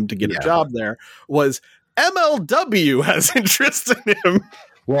for him to get a job there, was MLW has interest in him.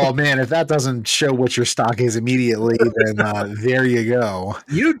 Well, man, if that doesn't show what your stock is immediately, then there you go.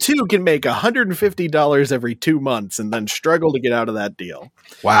 You too can make $150 every 2 months and then struggle to get out of that deal.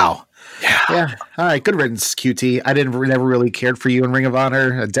 Wow. Yeah. All right. Good riddance, QT. I never really cared for you in Ring of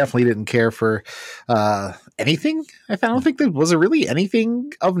Honor. I definitely didn't care for anything. I don't think there was really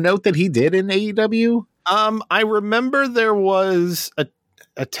anything of note that he did in AEW. I remember there was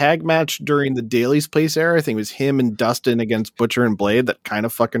a tag match during the Daily's Place era. I think it was him and Dustin against Butcher and Blade that kind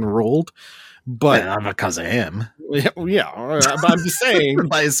of fucking ruled. But not because of him. Yeah, but I'm just saying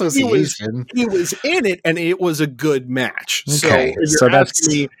by association. He was in it, and it was a good match. Okay, so that's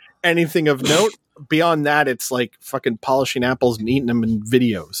me anything of note. Beyond that, it's like fucking polishing apples and eating them in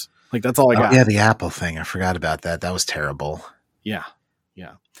videos. Like that's all I got. Yeah, the Apple thing. I forgot about that. That was terrible. Yeah.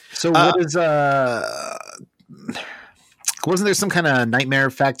 So what is wasn't there some kind of nightmare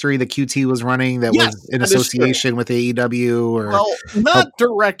factory that QT was running that was in association with AEW? Or well, not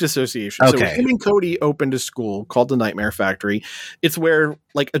direct association. Okay. So him and Cody opened a school called the Nightmare Factory. It's where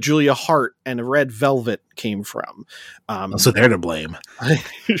like a Julia Hart and a Red Velvet came from. So they're to blame. One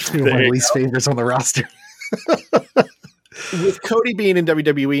of my least favorites on the roster. With Cody being in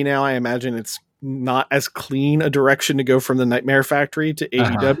WWE now, I imagine it's not as clean a direction to go from the Nightmare Factory to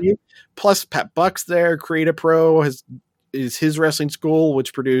AEW. Plus, Pat Buck's there. Create Pro is his wrestling school,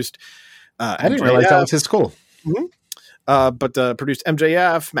 which produced I didn't realize that was his school. Mm-hmm. But produced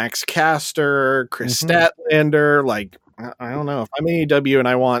MJF, Max Caster, Chris Statlander. Like, I don't know. If I'm AEW and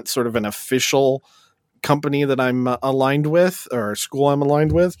I want sort of an official company that I'm aligned with, or a school I'm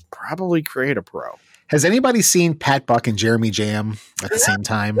aligned with, probably Create Pro. Has anybody seen Pat Buck and Jeremy Jam at the same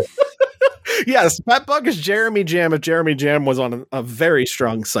time? Yes, Pat Buck is Jeremy Jam if Jeremy Jam was on a very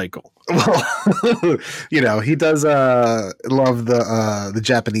strong cycle. Well, he does love the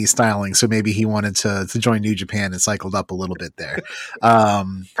Japanese styling, so maybe he wanted to join New Japan and cycled up a little bit there.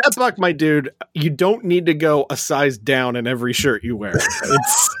 Pat Buck, my dude, you don't need to go a size down in every shirt you wear.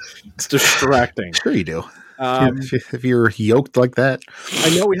 It's distracting. Sure you do. If you're yoked like that.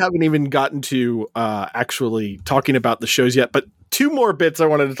 I know we haven't even gotten to actually talking about the shows yet, but 2 more bits I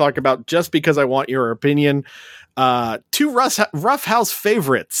wanted to talk about just because I want your opinion. 2 Rough House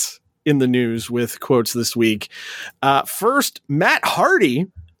favorites in the news with quotes this week. First, Matt Hardy,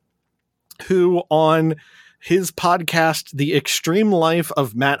 who on his podcast, The Extreme Life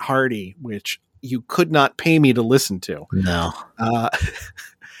of Matt Hardy, which you could not pay me to listen to. No.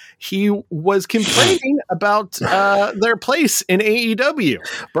 He was complaining about their place in AEW.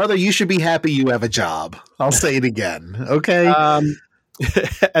 Brother, you should be happy you have a job. I'll say it again. Okay.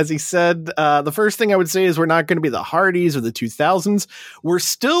 As he said, the first thing I would say is we're not going to be the Hardys or the 2000s. We're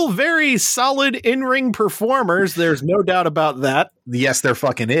still very solid in-ring performers. There's no doubt about that. Yes, there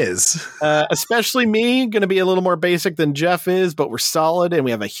fucking is. Especially me, going to be a little more basic than Jeff is, but we're solid and we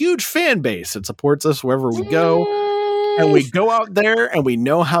have a huge fan base that supports us wherever we go. And we go out there and we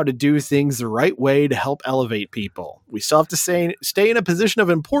know how to do things the right way to help elevate people. We still have to stay in a position of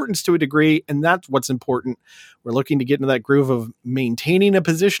importance to a degree, and that's what's important. We're looking to get into that groove of maintaining a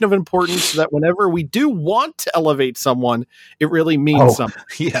position of importance so that whenever we do want to elevate someone, it really means something.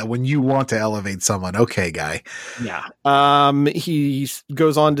 Yeah, when you want to elevate someone. Okay, guy. Yeah. He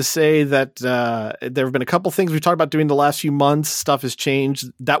goes on to say that there have been a couple things we've talked about doing the last few months. Stuff has changed.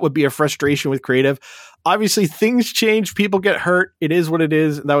 That would be a frustration with creative. Obviously, things change. People get hurt. It is what it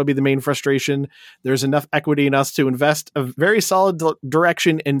is. That would be the main frustration. There's enough equity in us to invest a very solid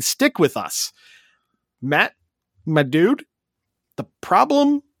direction and stick with us. Matt, my dude, the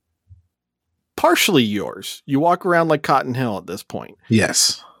problem, partially yours. You walk around like Cotton Hill at this point.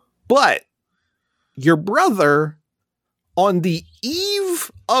 Yes. But your brother, on the eve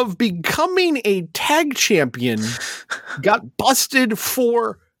of becoming a tag champion, got busted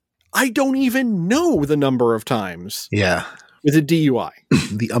for I don't even know the number of times. Yeah. With a DUI.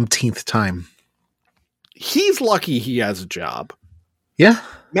 The umpteenth time. He's lucky he has a job. Yeah.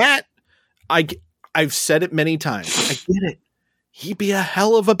 Matt, I've said it many times. I get it. He'd be a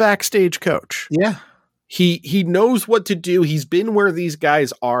hell of a backstage coach. Yeah. He knows what to do. He's been where these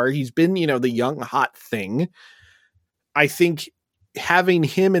guys are. He's been, the young hot thing. I think having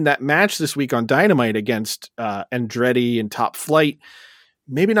him in that match this week on Dynamite against Andretti and Top Flight,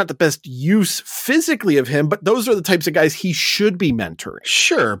 maybe not the best use physically of him, but those are the types of guys he should be mentoring.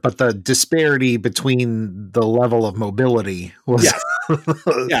 Sure, but the disparity between the level of mobility was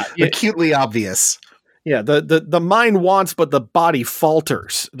acutely obvious. Yeah, the mind wants, but the body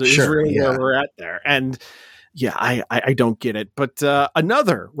falters. Is really where we're at there. And yeah, I don't get it. But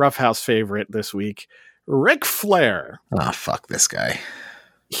another Roughhouse favorite this week, Ric Flair. Oh, fuck this guy.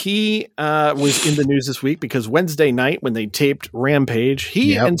 He was in the news this week because Wednesday night when they taped Rampage,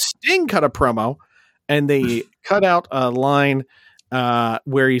 he and Sting cut a promo, and they cut out a line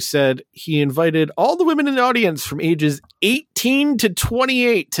where he said he invited all the women in the audience from ages 18 to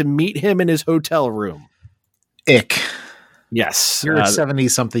 28 to meet him in his hotel room. Ick. Yes. You're a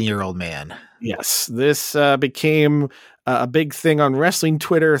 70-something-year-old man. Yes. This became a big thing on wrestling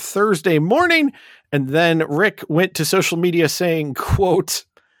Twitter Thursday morning, and then Rick went to social media saying, quote,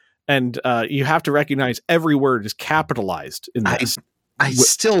 and you have to recognize every word is capitalized in this.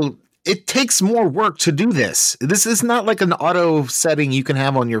 It takes more work to do this. This is not like an auto setting you can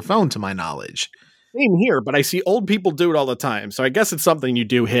have on your phone, to my knowledge. Same here, but I see old people do it all the time. So I guess it's something you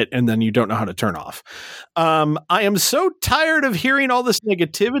do hit and then you don't know how to turn off. I am so tired of hearing all this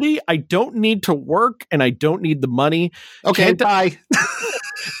negativity. I don't need to work and I don't need the money. Okay, bye.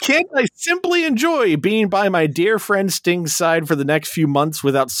 Can't I simply enjoy being by my dear friend Sting's side for the next few months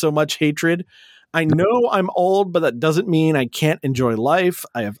without so much hatred? I know I'm old, but that doesn't mean I can't enjoy life.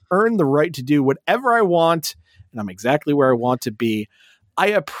 I have earned the right to do whatever I want, and I'm exactly where I want to be. I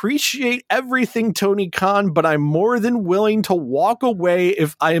appreciate everything, Tony Khan, but I'm more than willing to walk away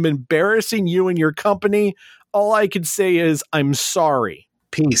if I am embarrassing you and your company. All I can say is I'm sorry.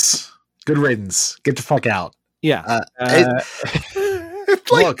 Peace. Good riddance. Get the fuck out. Yeah.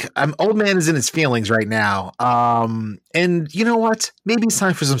 Look, old man is in his feelings right now. And you know what? Maybe it's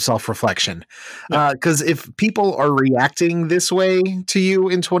time for some self-reflection. Because if people are reacting this way to you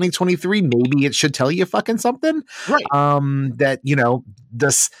in 2023, maybe it should tell you fucking something. Right.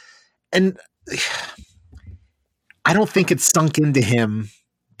 This, and I don't think it's sunk into him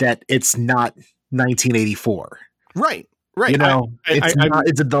that it's not 1984. Right. Right.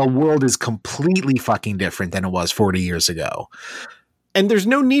 The world is completely fucking different than it was 40 years ago. And there's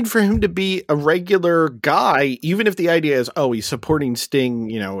no need for him to be a regular guy, even if the idea is, he's supporting Sting,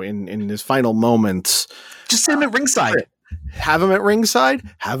 in his final moments. Just have him at ringside. Have him at ringside,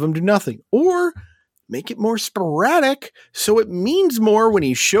 have him do nothing. Or make it more sporadic so it means more when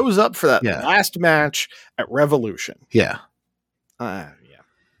he shows up for that last match at Revolution. Yeah.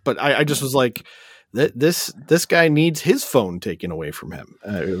 But I just was like, this guy needs his phone taken away from him.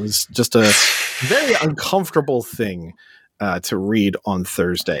 It was just a very uncomfortable thing to read on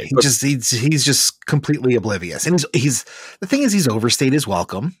Thursday. He's just completely oblivious. And he's the thing is he's overstayed his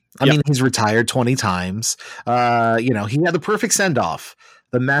welcome. I mean, he's retired 20 times. He had the perfect send-off.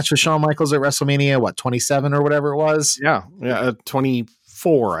 The match with Shawn Michaels at WrestleMania, 27 or whatever it was? Yeah,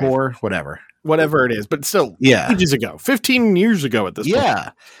 24. Whatever it is, but still ages ago, 15 years ago at this point.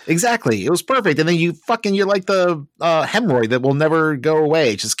 Yeah, exactly. It was perfect. And then you're like the hemorrhoid that will never go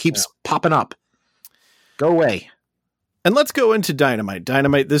away. It just keeps popping up. Go away. And let's go into Dynamite.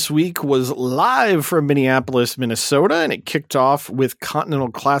 Dynamite this week was live from Minneapolis, Minnesota, and it kicked off with Continental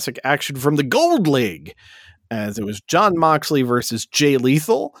Classic action from the Gold League, as it was Jon Moxley versus Jay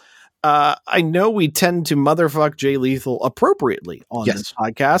Lethal. I know we tend to motherfuck Jay Lethal appropriately on this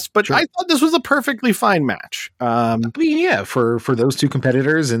podcast, but I thought this was a perfectly fine match. For those two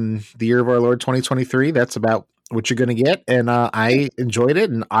competitors in the year of our Lord 2023, that's about what you're going to get. And I enjoyed it.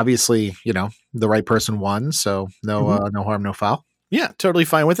 And obviously, the right person won. So no harm, no foul. Yeah, totally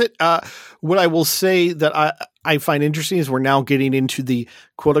fine with it. What I will say that I find interesting is we're now getting into the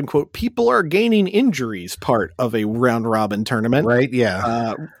quote unquote people are gaining injuries part of a round robin tournament. Right.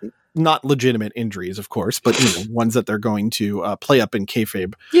 Yeah. Not legitimate injuries, of course, but ones that they're going to play up in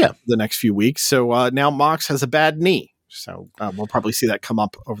kayfabe the next few weeks. So now Mox has a bad knee. So we'll probably see that come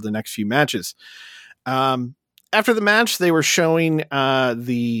up over the next few matches. After the match, they were showing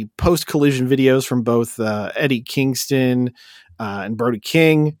the post-collision videos from both Eddie Kingston, and Brody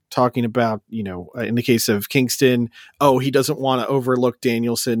King talking about, in the case of Kingston, he doesn't want to overlook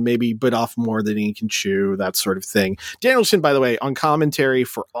Danielson, maybe bit off more than he can chew, that sort of thing. Danielson, by the way, on commentary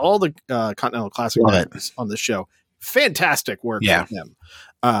for all the Continental Classic matches on the show, fantastic work from him.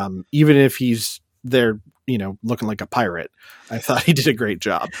 Even if he's there, looking like a pirate, I thought he did a great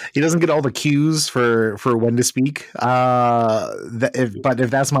job. He doesn't get all the cues for when to speak. But if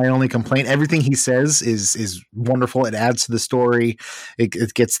that's my only complaint, everything he says is wonderful. It adds to the story.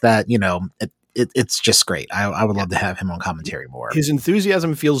 It gets that, it's just great. I would love to have him on commentary more. His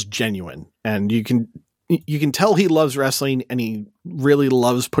enthusiasm feels genuine, and you can tell he loves wrestling, and he really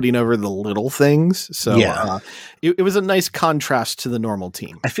loves putting over the little things. So it was a nice contrast to the normal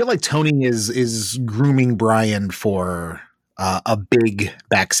team. I feel like Tony is grooming Brian for a big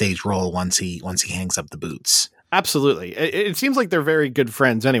backstage role once he hangs up the boots. Absolutely. It seems like they're very good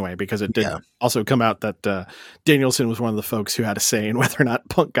friends anyway, because it did also come out that Danielson was one of the folks who had a say in whether or not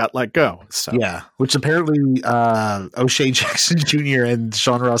Punk got let go. So. Yeah, which apparently O'Shea Jackson Jr. and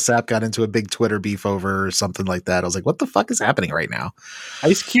Sean Ross Sapp got into a big Twitter beef over or something like that. I was like, what the fuck is happening right now?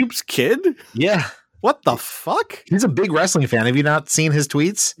 Ice Cube's kid? Yeah. What the fuck? He's a big wrestling fan. Have you not seen his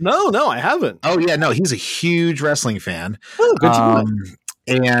tweets? No, I haven't. Oh, yeah, no, he's a huge wrestling fan. Oh, good to know.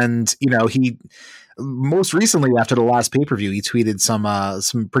 And, he... most recently, after the last pay-per-view, he tweeted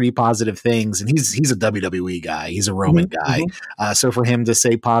some pretty positive things, and he's a WWE guy. He's a Roman guy. So for him to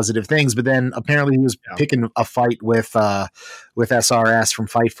say positive things, but then apparently he was picking a fight with SRS from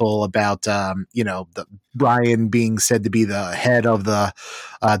Fightful about, the Brian being said to be the head of the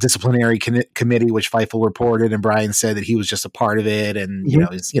disciplinary committee, which Fightful reported, and Brian said that he was just a part of it. And,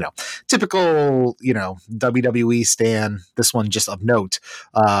 it's, typical, WWE stan, this one just of note,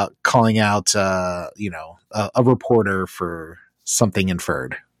 calling out, a reporter for something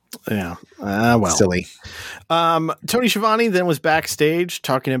inferred. Yeah. Well, silly. Tony Schiavone then was backstage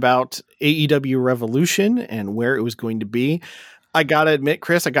talking about AEW Revolution and where it was going to be. I got to admit,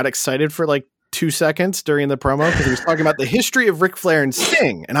 Chris, I got excited for like 2 seconds during the promo because he was talking about the history of Ric Flair and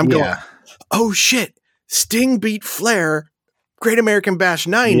Sting. And I'm going, oh shit, Sting beat Flair, Great American Bash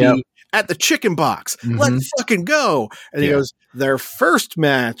 90 at the Chicken Box. Let's fucking go. And he goes, their first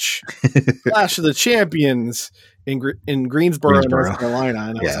match, Clash of the Champions in Greensboro, North Carolina.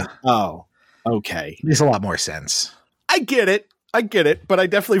 And I was like, oh, okay. Makes a lot more sense. I get it. But I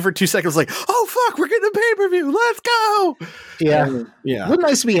definitely for 2 seconds like, oh fuck, we're getting a pay-per-view. Let's go. Yeah. Yeah. Would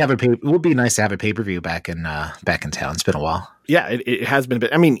be nice to have a pay-per-view back in town. It's been a while. Yeah, it has been a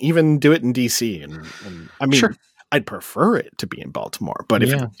bit. I mean, even do it in DC and I mean, sure. I'd prefer it to be in Baltimore, but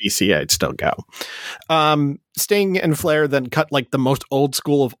if it's DC, I'd still go. Sting and Flair then cut like the most old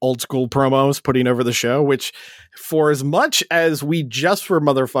school of old school promos, putting over the show, which for as much as we just were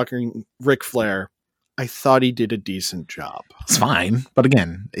motherfucking Ric Flair, I thought he did a decent job. It's fine, but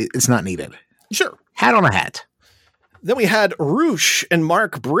again, it's not needed. Sure. Hat on a hat. Then we had Roosh and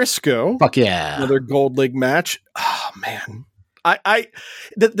Mark Briscoe. Fuck yeah. Another Gold League match. Oh man.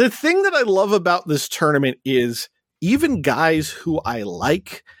 The thing that I love about this tournament is even guys who I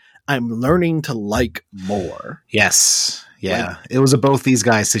like, I'm learning to like more. Yes. Yeah. It was a both these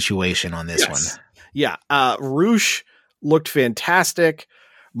guys situation on this one. Yeah. Roosh looked fantastic.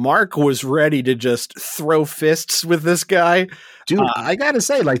 Mark was ready to just throw fists with this guy. Dude, I gotta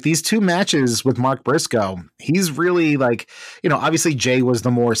say, like, these two matches with Mark Briscoe, he's really like, obviously Jay was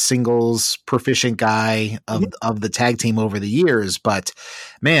the more singles proficient guy of the tag team over the years, but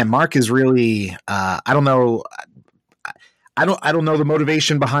man, Mark is really, I don't know the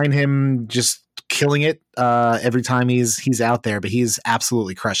motivation behind him just killing it every time he's out there, but he's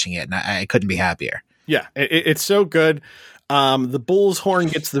absolutely crushing it, and I couldn't be happier. Yeah, it's so good. The Bull's Horn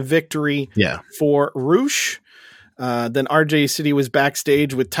gets the victory for Roosh. Then RJ City was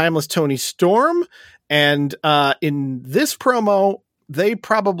backstage with Timeless Tony Storm. And in this promo, they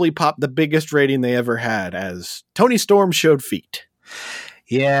probably popped the biggest rating they ever had as Tony Storm showed feet.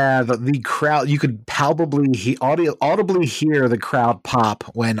 Yeah, the crowd, you could palpably audibly hear the crowd pop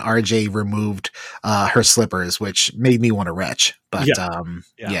when RJ removed her slippers, which made me want to retch. But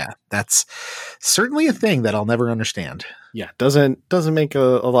that's certainly a thing that I'll never understand. Yeah, doesn't make a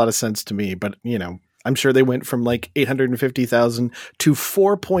lot of sense to me, but I'm sure they went from like 850,000 to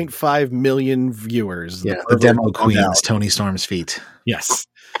 4.5 million viewers. Yeah, the demo queen's Tony Storm's feet. Yes.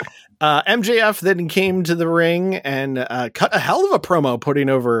 MJF then came to the ring and cut a hell of a promo putting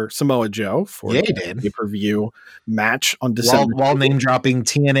over Samoa Joe for the pay-per-view match on December. While name dropping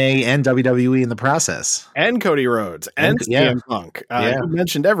TNA and WWE in the process. And Cody Rhodes and CM Punk. You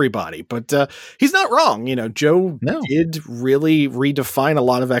mentioned everybody, but he's not wrong. Joe did really redefine a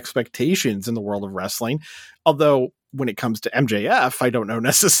lot of expectations in the world of wrestling. Although when it comes to MJF, I don't know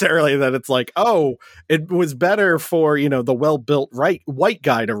necessarily that it's like, oh, it was better for, the well-built white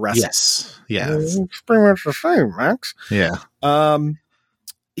guy to wrestle. Yes. Yeah. It's pretty much the same, Max. Yeah.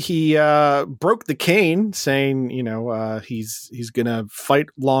 He broke the cane, saying, he's going to fight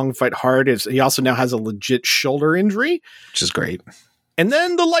long, fight hard. He also now has a legit shoulder injury. Which is great. And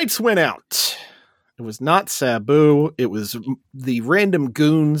then the lights went out. It was not Sabu. It was the random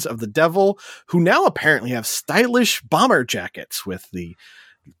goons of the devil, who now apparently have stylish bomber jackets with the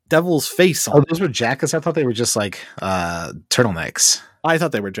devil's face on. Oh, those were jackets? I thought they were just like turtlenecks. I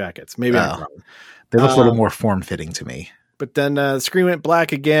thought they were jackets. Maybe I'm wrong. They look a little more form-fitting to me. But then the screen went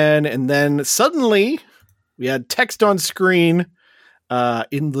black again, and then suddenly we had text on screen.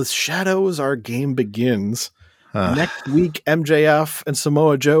 In the shadows, our game begins. Next week, MJF and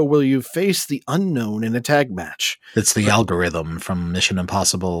Samoa Joe, will you face the unknown in a tag match? It's the algorithm from Mission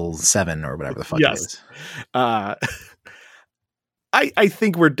Impossible 7 or whatever the fuck it is. I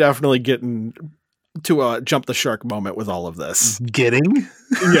think we're definitely getting to a jump the shark moment with all of this. Getting?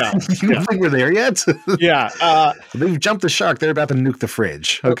 Yeah. You don't think we're there yet? Yeah. They've jumped the shark. They're about to nuke the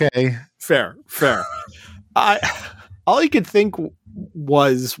fridge. Okay. Fair. All you could think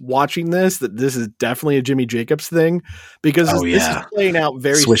was watching this that this is definitely a Jimmy Jacobs thing, because this is playing out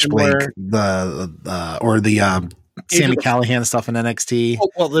very Switchblade, the Sami Callihan stuff in NXT.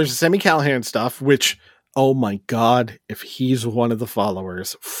 Well, there's Sami Callihan stuff, which, oh my God, if he's one of the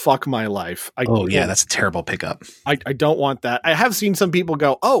followers, fuck my life. That's a terrible pickup. I don't want that. I have seen some people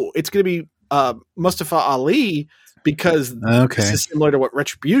go, oh, it's going to be Mustafa Ali because this is similar to what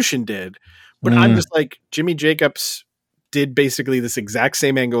Retribution did. But I'm just like, Jimmy Jacobs did basically this exact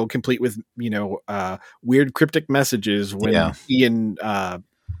same angle, complete with, weird cryptic messages when he and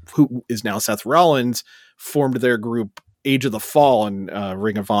who is now Seth Rollins formed their group Age of the Fall in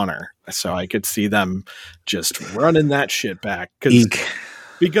Ring of Honor. So I could see them just running that shit back.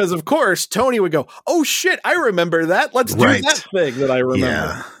 Because of course Tony would go, oh shit, I remember that. Let's do that thing that I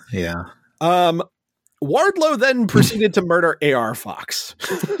remember. Yeah. Wardlow then proceeded to murder AR Fox.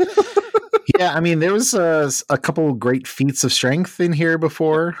 Yeah, I mean, there was a couple great feats of strength in here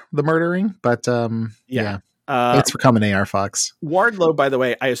before the murdering, but thanks for coming, AR Fox. Wardlow, by the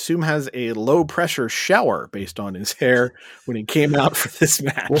way, I assume has a low pressure shower based on his hair when he came out for this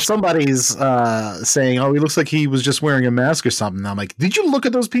match. Well, somebody's saying, "Oh, he looks like he was just wearing a mask or something." I'm like, "Did you look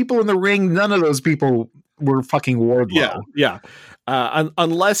at those people in the ring? None of those people were fucking Wardlow." Yeah.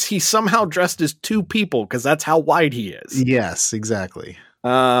 Unless he somehow dressed as two people, because that's how wide he is. Yes, exactly.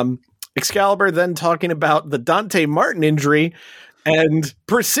 Excalibur then talking about the Dante Martin injury and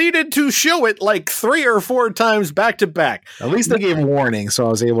proceeded to show it like 3 or 4 times back to back. At least they gave warning, so I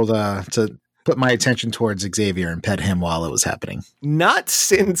was able to put my attention towards Xavier and pet him while it was happening. Not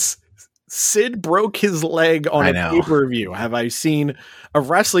since Sid broke his leg on a pay-per-view have I seen a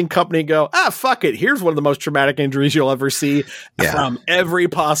wrestling company go, fuck it, here's one of the most traumatic injuries you'll ever see from every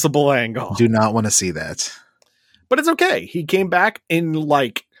possible angle. Do not want to see that. But it's okay. He came back in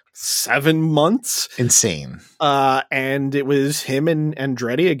like 7 months. Insane. And it was him and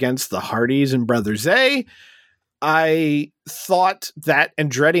Andretti against the Hardys and Brother Zay. I thought that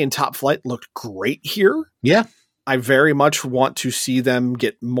Andretti and Top Flight looked great here. Yeah. I very much want to see them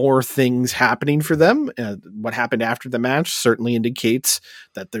get more things happening for them. What happened after the match certainly indicates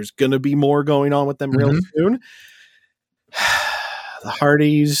that there's going to be more going on with them real soon. The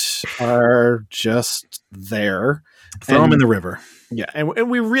Hardys are just there. Throw them in the river. Yeah, and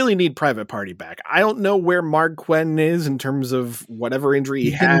we really need Private Party back. I don't know where Marg Quinn is in terms of whatever injury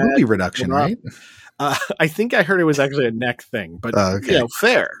he had. Movie reduction, right? I think I heard it was actually a neck thing, but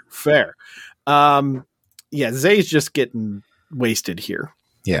fair. Zay's just getting wasted here.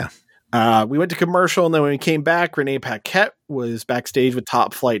 Yeah. We went to commercial, and then when we came back, Renee Paquette was backstage with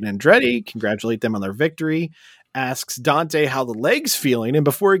Top Flight and Andretti. Congratulate them on their victory. Asks Dante how the leg's feeling, and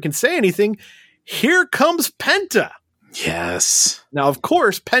before he can say anything, here comes Penta. Yes. Now, of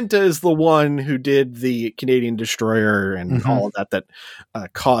course, Penta is the one who did the Canadian Destroyer and all of that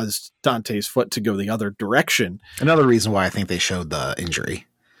caused Dante's foot to go the other direction. Another reason why I think they showed the injury.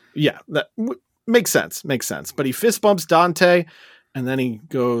 Yeah, that makes sense. But he fist bumps Dante, and then he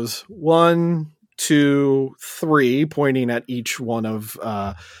goes 1, 2, 3, pointing at each one of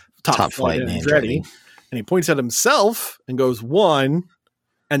Top Flight and Andretti. And he points at himself and goes 1,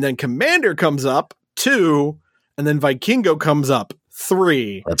 and then Commander comes up 2, and then Vikingo comes up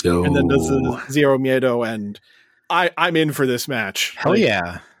 3. Let's go. And then does the Zero Miedo, and I'm in for this match. Hell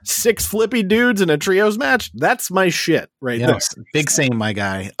yeah. 6 flippy dudes in a trios match? That's my shit there. Big same, my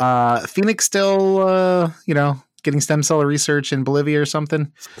guy. Phoenix still, getting stem cell research in Bolivia or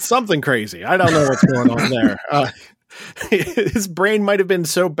something? Something crazy. I don't know what's going on there. his brain might have been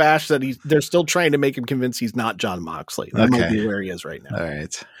so bashed that they're still trying to make him convince he's not John Moxley. That might be where he is right now. All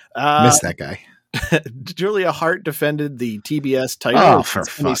right. Miss that guy. Julia Hart defended the TBS title. Oh, for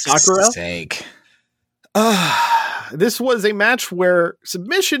fuck's sake. This was a match where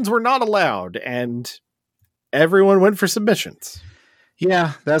submissions were not allowed, and everyone went for submissions.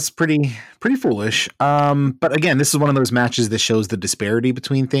 Yeah, that's pretty foolish. But again, this is one of those matches that shows the disparity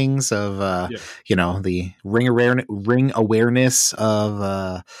between things of, the ring awareness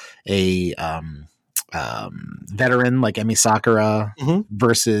of a veteran like Emi Sakura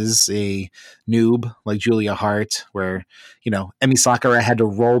versus a noob like Julia Hart, where, Emi Sakura had to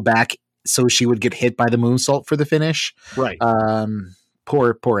roll back so she would get hit by the moonsault for the finish. Right.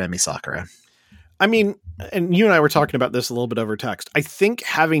 Poor Emi Sakura. I mean, and you and I were talking about this a little bit over text. I think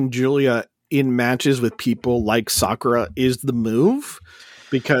having Julia in matches with people like Sakura is the move,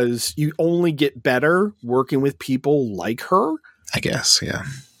 because you only get better working with people like her. I guess, yeah.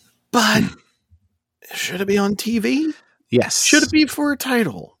 But should it be on TV? Yes. Should it be for a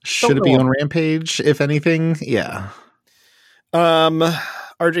title? Should it be on Rampage, if anything? Yeah.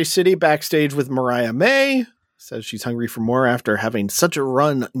 RJ City backstage with Mariah May says she's hungry for more after having such a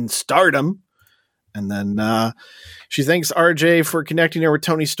run in Stardom. And then she thanks RJ for connecting her with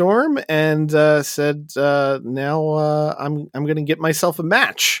Tony Storm and said, now I'm going to get myself a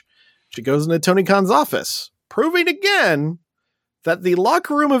match. She goes into Tony Khan's office, proving again that the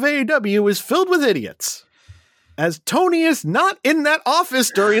locker room of AEW is filled with idiots, as Tony is not in that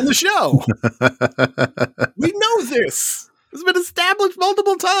office during the show. We know this. It's been established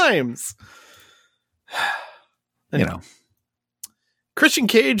multiple times. Christian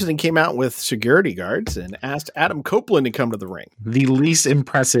Cage then came out with security guards and asked Adam Copeland to come to the ring. The least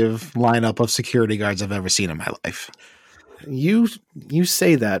impressive lineup of security guards I've ever seen in my life. You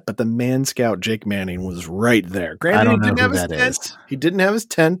say that, but the Man Scout Jake Manning was right there. Granted, I don't know who that is. He didn't have his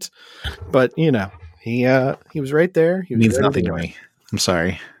tent, but he was right there. He means nothing to me. I'm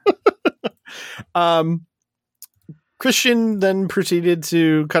sorry. Christian then proceeded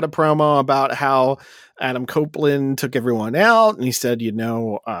to cut a promo about how Adam Copeland took everyone out, and he said,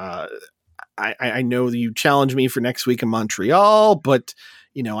 I know that you challenged me for next week in Montreal, but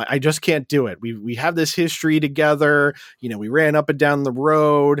I just can't do it. We have this history together. We ran up and down the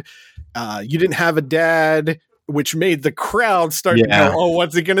road. You didn't have a dad, which made the crowd start to go, oh,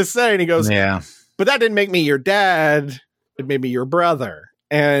 what's he going to say? And he goes, but that didn't make me your dad. It made me your brother.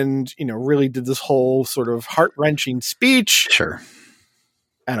 And, really did this whole sort of heart-wrenching speech. Sure.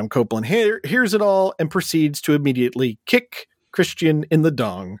 Adam Copeland hears it all and procedes to immediately kick Christian in the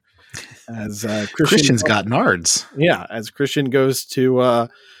dong. As Christian's got nards. Yeah, as Christian goes to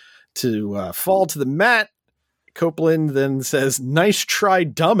fall to the mat, Copeland then says, "Nice try,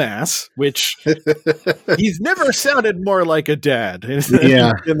 dumbass," which he's never sounded more like a dad in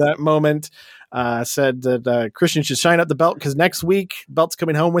that moment. Said that Christian should shine up the belt because next week belt's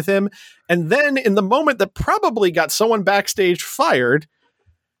coming home with him. And then in the moment that probably got someone backstage fired,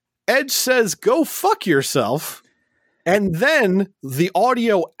 Edge says, "Go fuck yourself." And then the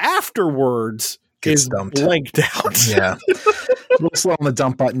audio afterwards gets is dumped. Blanked out. Yeah. A little slow on the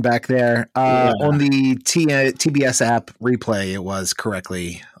dump button back there. On the TBS app replay, it was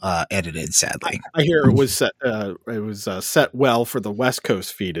correctly edited, sadly. I hear it was set, set well for the West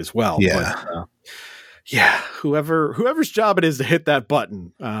Coast feed as well. Yeah. But, whoever's job it is to hit that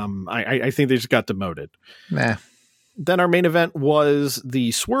button, I think they just got demoted. Nah. Then our main event was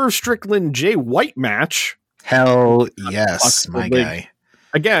the Swerve Strickland Jay White match. Hell yes, my guy.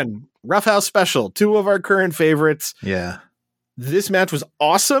 Again, Roughhouse special, two of our current favorites. Yeah. This match was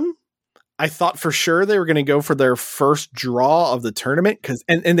awesome. I thought for sure they were going to go for their first draw of the tournament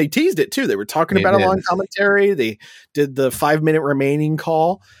and they teased it too. They were talking about it on commentary. They did the 5-minute remaining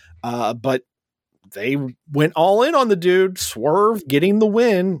call, but they went all in on the dude. Swerve getting the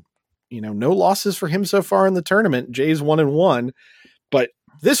win. No losses for him so far in the tournament. Jay's 1-1, but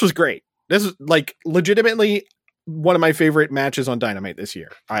this was great. This is like legitimately one of my favorite matches on Dynamite this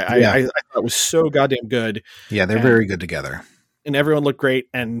year. I thought it was so goddamn good. Yeah, they're very good together. And everyone looked great.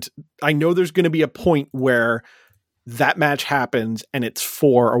 And I know there's going to be a point where that match happens and it's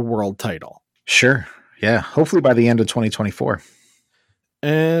for a world title. Sure. Yeah. Hopefully by the end of 2024.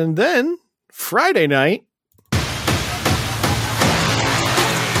 And then Friday night,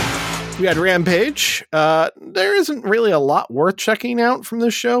 we had Rampage. There isn't really a lot worth checking out from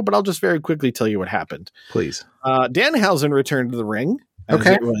this show, but I'll just very quickly tell you what happened. Please. Danhausen returned to the ring.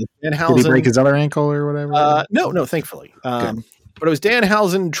 Okay. Did he break his other ankle or whatever? No, thankfully. But it was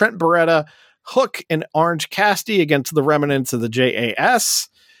Danhausen, Trent Beretta, Hook, and Orange Cassidy against the remnants of the JAS.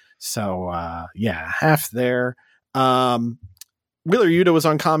 So, half there. Wheeler Yuta was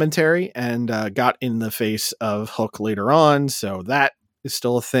on commentary and got in the face of Hook later on, so that is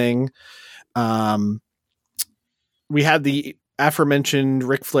still a thing. We had the aforementioned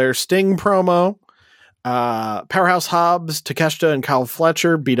Ric Flair Sting promo. Powerhouse Hobbs, Takeshita, and Kyle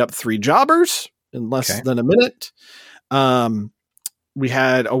Fletcher beat up 3 jobbers in less than a minute. We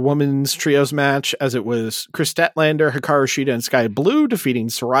had a women's trios match as it was Chris Statlander, Hikaru Shida, and Sky Blue defeating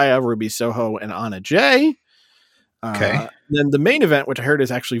Saraya, Ruby Soho, and Anna Jay. Then the main event, which I heard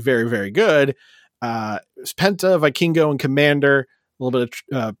is actually very, very good, it was Penta, Vikingo, and Commander. A little bit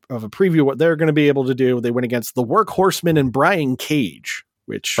of a preview of what they're going to be able to do. They went against the Workhorsemen and Brian Cage.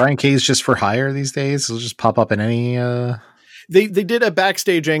 Which Brian Cage just for hire these days? It'll just pop up in any. They did a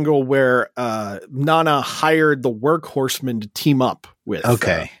backstage angle where Nana hired the Workhorsemen to team up with.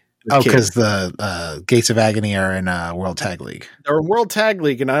 Okay. Because the Gates of Agony are in World Tag League. They're in World Tag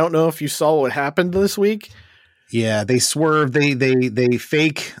League, and I don't know if you saw what happened this week. Yeah, they swerved. They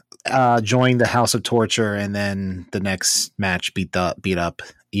fake joined the House of Torture, and then the next match beat up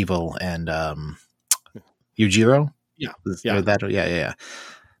Evil and Yujiro. Yeah.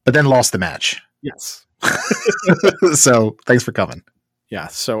 But then lost the match. Yes. So thanks for coming. Yeah.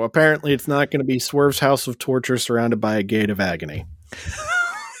 So apparently it's not going to be Swerve's House of Torture surrounded by a Gate of Agony.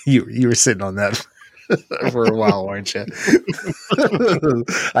 You were sitting on that for a while, weren't you?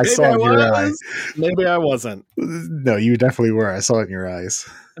 I saw it in your eyes. Maybe I wasn't. No, you definitely were. I saw it in your eyes.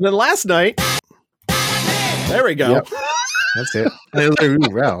 And then last night, there we go. Yep. That's it. Ooh,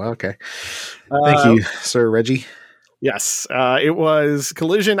 wow. Okay. Thank you, Sir Reggie. Yes, it was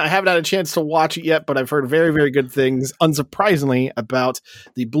Collision. I haven't had a chance to watch it yet, but I've heard very, very good things, unsurprisingly, about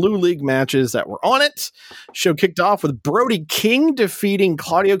the Blue League matches that were on it. Show kicked off with Brody King defeating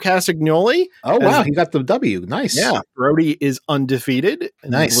Claudio Castagnoli. Oh, wow. He got the W. Nice. Yeah, Brody is undefeated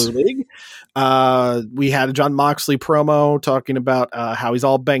in the Blue League. We had a Jon Moxley promo talking about how he's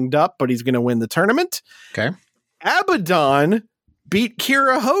all banged up, but he's going to win the tournament. Okay. Abaddon beat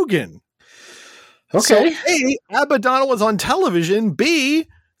Kira Hogan. Okay. So, A, Abaddon was on television. B,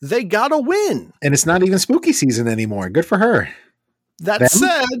 they got a win. And it's not even spooky season anymore. Good for her. That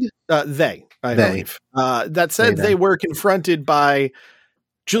said, they believe. That said, they were confronted by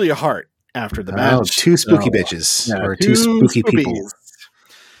Julia Hart after the match. Oh, 2 spooky bitches. Yeah, or 2 spooky people.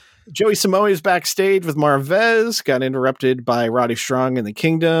 Joey Samoa is backstage with Marvez, got interrupted by Roddy Strong and the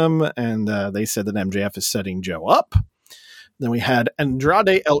Kingdom, and they said that MJF is setting Joe up. Then we had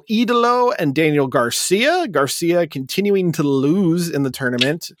Andrade El Idolo and Daniel Garcia. Garcia continuing to lose in the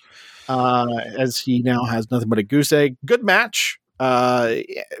tournament as he now has nothing but a goose egg. Good match,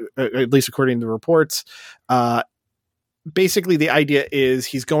 at least according to the reports. Basically, the idea is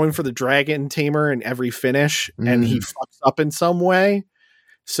he's going for the Dragon Tamer in every finish, and he fucks up in some way.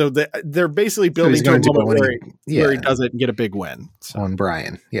 So they're basically building to a moment where he does it and get a big win. So. On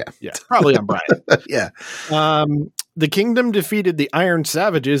Brian. Yeah, probably on Brian. Yeah. The Kingdom defeated the Iron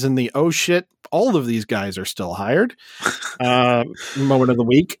Savages in the oh shit, all of these guys are still hired moment of the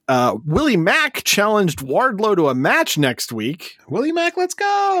week. Willie Mack challenged Wardlow to a match next week. Willie Mack, let's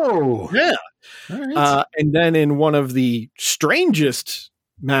go. Yeah. All right. And then in one of the strangest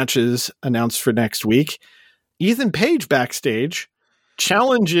matches announced for next week, Ethan Page backstage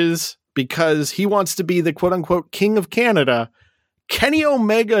challenges, because he wants to be the quote unquote King of Canada, Kenny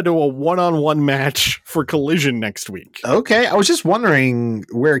Omega to a one-on-one match for Collision next week. Okay. I was just wondering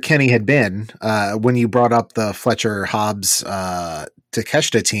where Kenny had been when you brought up the Fletcher Hobbs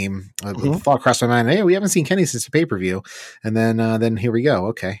Takeshita team. The thought crossed my mind, hey, we haven't seen Kenny since the pay-per-view. And then here we go.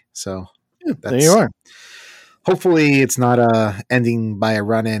 Okay. So there you are. Hopefully it's not ending by a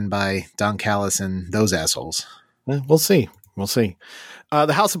run-in by Don Callis and those assholes. We'll see.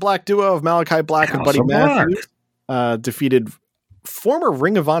 The House of Black duo of Malachi Black and Buddy Matthews defeated former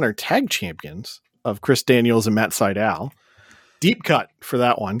Ring of Honor tag champions of Chris Daniels and Matt Sydal. Deep cut for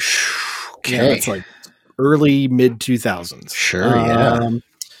that one. Okay. Yeah, it's like early mid 2000s. Sure. Yeah.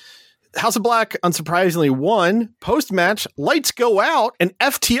 House of Black, unsurprisingly, won. Post-match, lights go out, and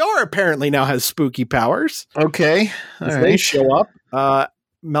FTR apparently now has spooky powers. Okay. They show up.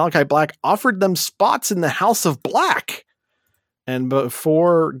 Malachi Black offered them spots in the House of Black. And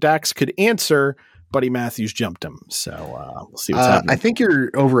before Dax could answer, Buddy Matthews jumped him. So we'll see what's happening. I think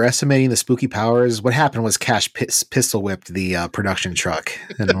you're overestimating the spooky powers. What happened was Cash pistol whipped the production truck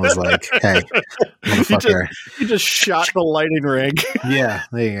and was like, hey, motherfucker. He just shot the lighting rig. Yeah,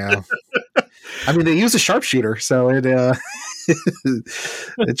 there you go. I mean, they used a sharpshooter, so it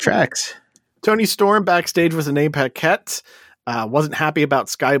tracks. Toni Storm backstage with Renee Paquette. Wasn't happy about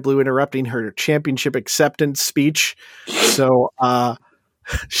Sky Blue interrupting her championship acceptance speech. So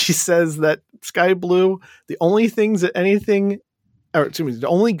she says that Sky Blue, the only good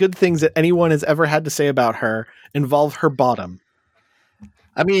things that anyone has ever had to say about her involve her bottom.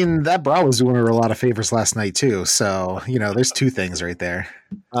 I mean, that bra was doing her a lot of favors last night too. So, there's two things right there.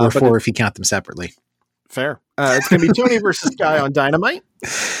 Or four if you count them separately. Fair. It's going to be Tony versus Sky on Dynamite.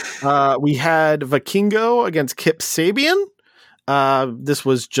 We had Vikingo against Kip Sabian. This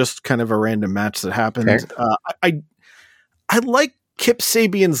was just kind of a random match that happened. I like Kip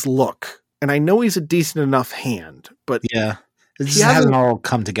Sabian's look, and I know he's a decent enough hand, but yeah, it just hasn't all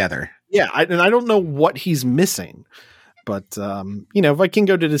come together. Yeah, and I don't know what he's missing, but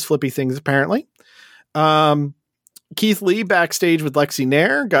Vikingo did his flippy things apparently. Keith Lee backstage with Lexi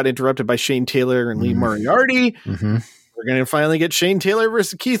Nair got interrupted by Shane Taylor and Lee Moriarty. Mm-hmm. We're going to finally get Shane Taylor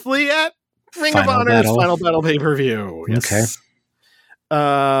versus Keith Lee at Ring of Honor's Final Battle pay-per-view. Yes. Okay.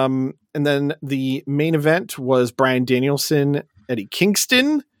 And then the main event was Bryan Danielson, Eddie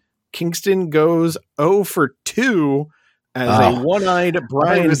Kingston. Kingston goes 0 for 2 as a one-eyed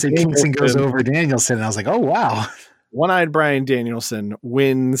Bryan Danielson. Kingston goes over Danielson, and I was like, oh, wow. One-eyed Bryan Danielson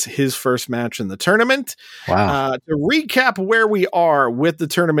wins his first match in the tournament. Wow. To recap where we are with the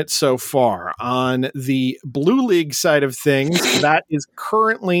tournament so far, on the Blue League side of things, that is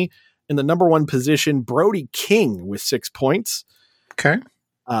currently in the number 1 position, Brody King with 6 points. Okay.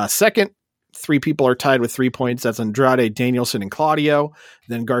 Second, 3 people are tied with 3 points. That's Andrade, Danielson, and Claudio.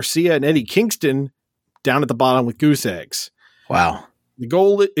 Then Garcia and Eddie Kingston down at the bottom with goose eggs. Wow. In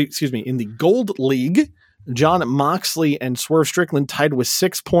the Gold League, John Moxley and Swerve Strickland tied with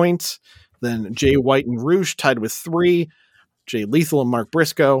 6 points. Then Jay White and Roosh tied with 3. Jay Lethal and Mark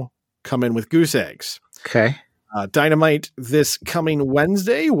Briscoe come in with goose eggs. Okay. Dynamite this coming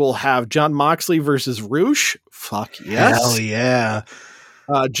Wednesday will have John Moxley versus Roosh. Fuck yes. Hell yeah.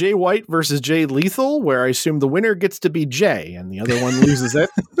 Jay White versus Jay Lethal, where I assume the winner gets to be Jay and the other one loses it.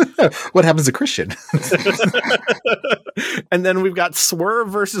 What happens to Christian? And then we've got Swerve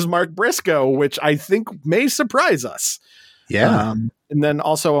versus Mark Briscoe, which I think may surprise us. Yeah. And then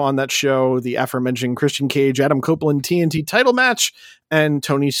also on that show, the aforementioned Christian Cage, Adam Copeland TNT title match, and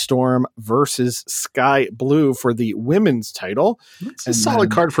Tony Storm versus Sky Blue for the women's title. It's a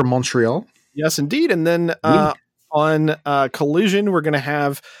solid card for Montreal. Yes, indeed. And then on Collision, we're going to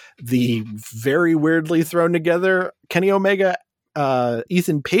have the very weirdly thrown together Kenny Omega,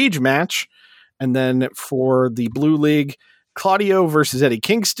 Ethan Page match. And then for the Blue League, Claudio versus Eddie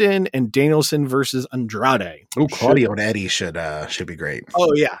Kingston and Danielson versus Andrade. Oh, Claudio and Eddie should be great.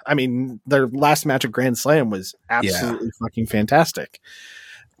 Oh yeah. I mean, their last match at Grand Slam was absolutely fucking fantastic.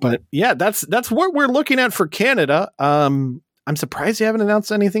 But yeah, that's what we're looking at for Canada. I'm surprised they haven't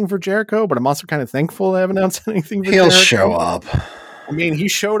announced anything for Jericho, but I'm also kind of thankful they haven't announced anything for Jericho. He'll show up. I mean, he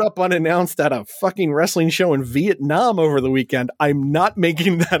showed up unannounced at a fucking wrestling show in Vietnam over the weekend. I'm not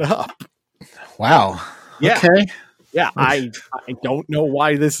making that up. Wow. Yeah. Okay. Yeah, I don't know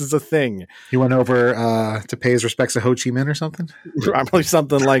why this is a thing. He went over to pay his respects to Ho Chi Minh or something? Probably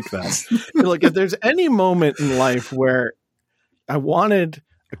something like that. Like, if there's any moment in life where I wanted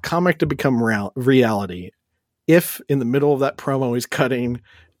a comic to become reality, if in the middle of that promo he's cutting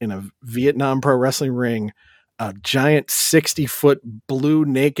in a Vietnam pro wrestling ring, a giant 60-foot blue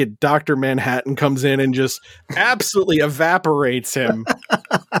naked Dr. Manhattan comes in and just absolutely evaporates him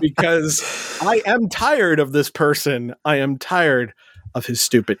because I am tired of this person. I am tired of his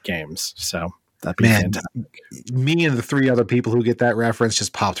stupid games. So that'd be fantastic. Me and the 3 other people who get that reference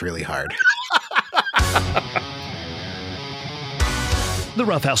just popped really hard. The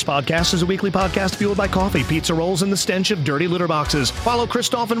Roughhouse Podcast is a weekly podcast fueled by coffee, pizza rolls, and the stench of dirty litter boxes. Follow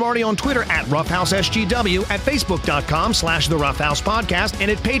Christoph and Marty on Twitter at RoughhouseSGW, at Facebook.com/The Roughhouse Podcast, and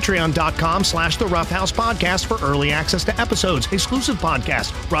at Patreon.com/The Roughhouse Podcast for early access to episodes, exclusive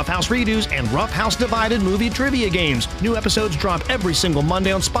podcasts, Roughhouse redos, and Roughhouse Divided movie trivia games. New episodes drop every single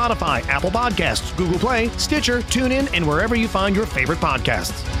Monday on Spotify, Apple Podcasts, Google Play, Stitcher, TuneIn, and wherever you find your favorite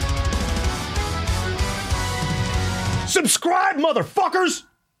podcasts. Subscribe, motherfuckers!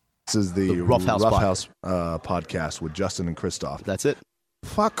 This is the Roughhouse podcast with Justin and Christoph. That's it.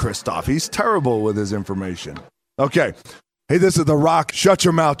 Fuck Christoph. He's terrible with his information. Okay. Hey, this is The Rock. Shut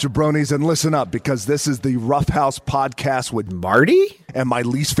your mouth, jabronis, and listen up, because this is the Roughhouse podcast with Marty and my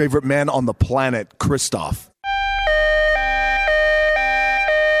least favorite man on the planet, Christoph.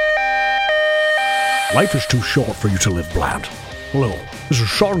 Life is too short for you to live bland. Hello, this is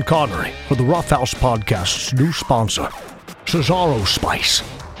Sean Connery for the Roughhouse Podcast's new sponsor, Cesaro Spice.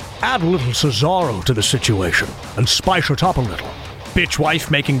 Add a little Cesaro to the situation and spice it up a little. Bitch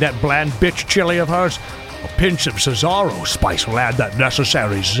wife making that bland bitch chili of hers? A pinch of Cesaro Spice will add that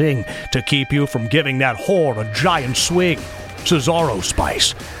necessary zing to keep you from giving that whore a giant swing. Cesaro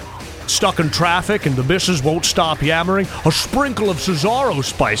Spice. Stuck in traffic and the missus won't stop yammering? A sprinkle of Cesaro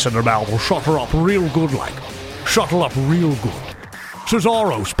spice in her mouth will shut her up real good like. Shut her up real good.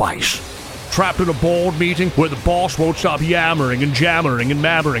 Cesaro spice. Trapped in a board meeting where the boss won't stop yammering and jammering and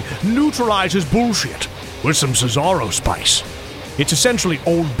mammering, neutralize his bullshit with some Cesaro spice. It's essentially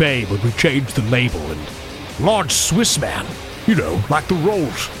Old Bay, but we changed the label, and large Swiss man, you know, like the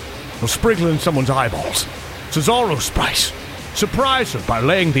rolls, will sprinkle in someone's eyeballs. Cesaro spice. Surprise her by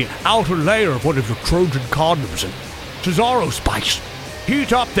laying the outer layer of one of your Trojan condoms in Cesaro spice.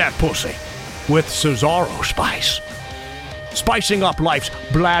 Heat up that pussy with Cesaro spice. Spicing up life's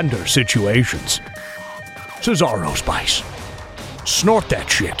blander situations. Cesaro spice. Snort that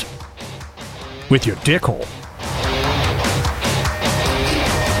shit with your dick hole.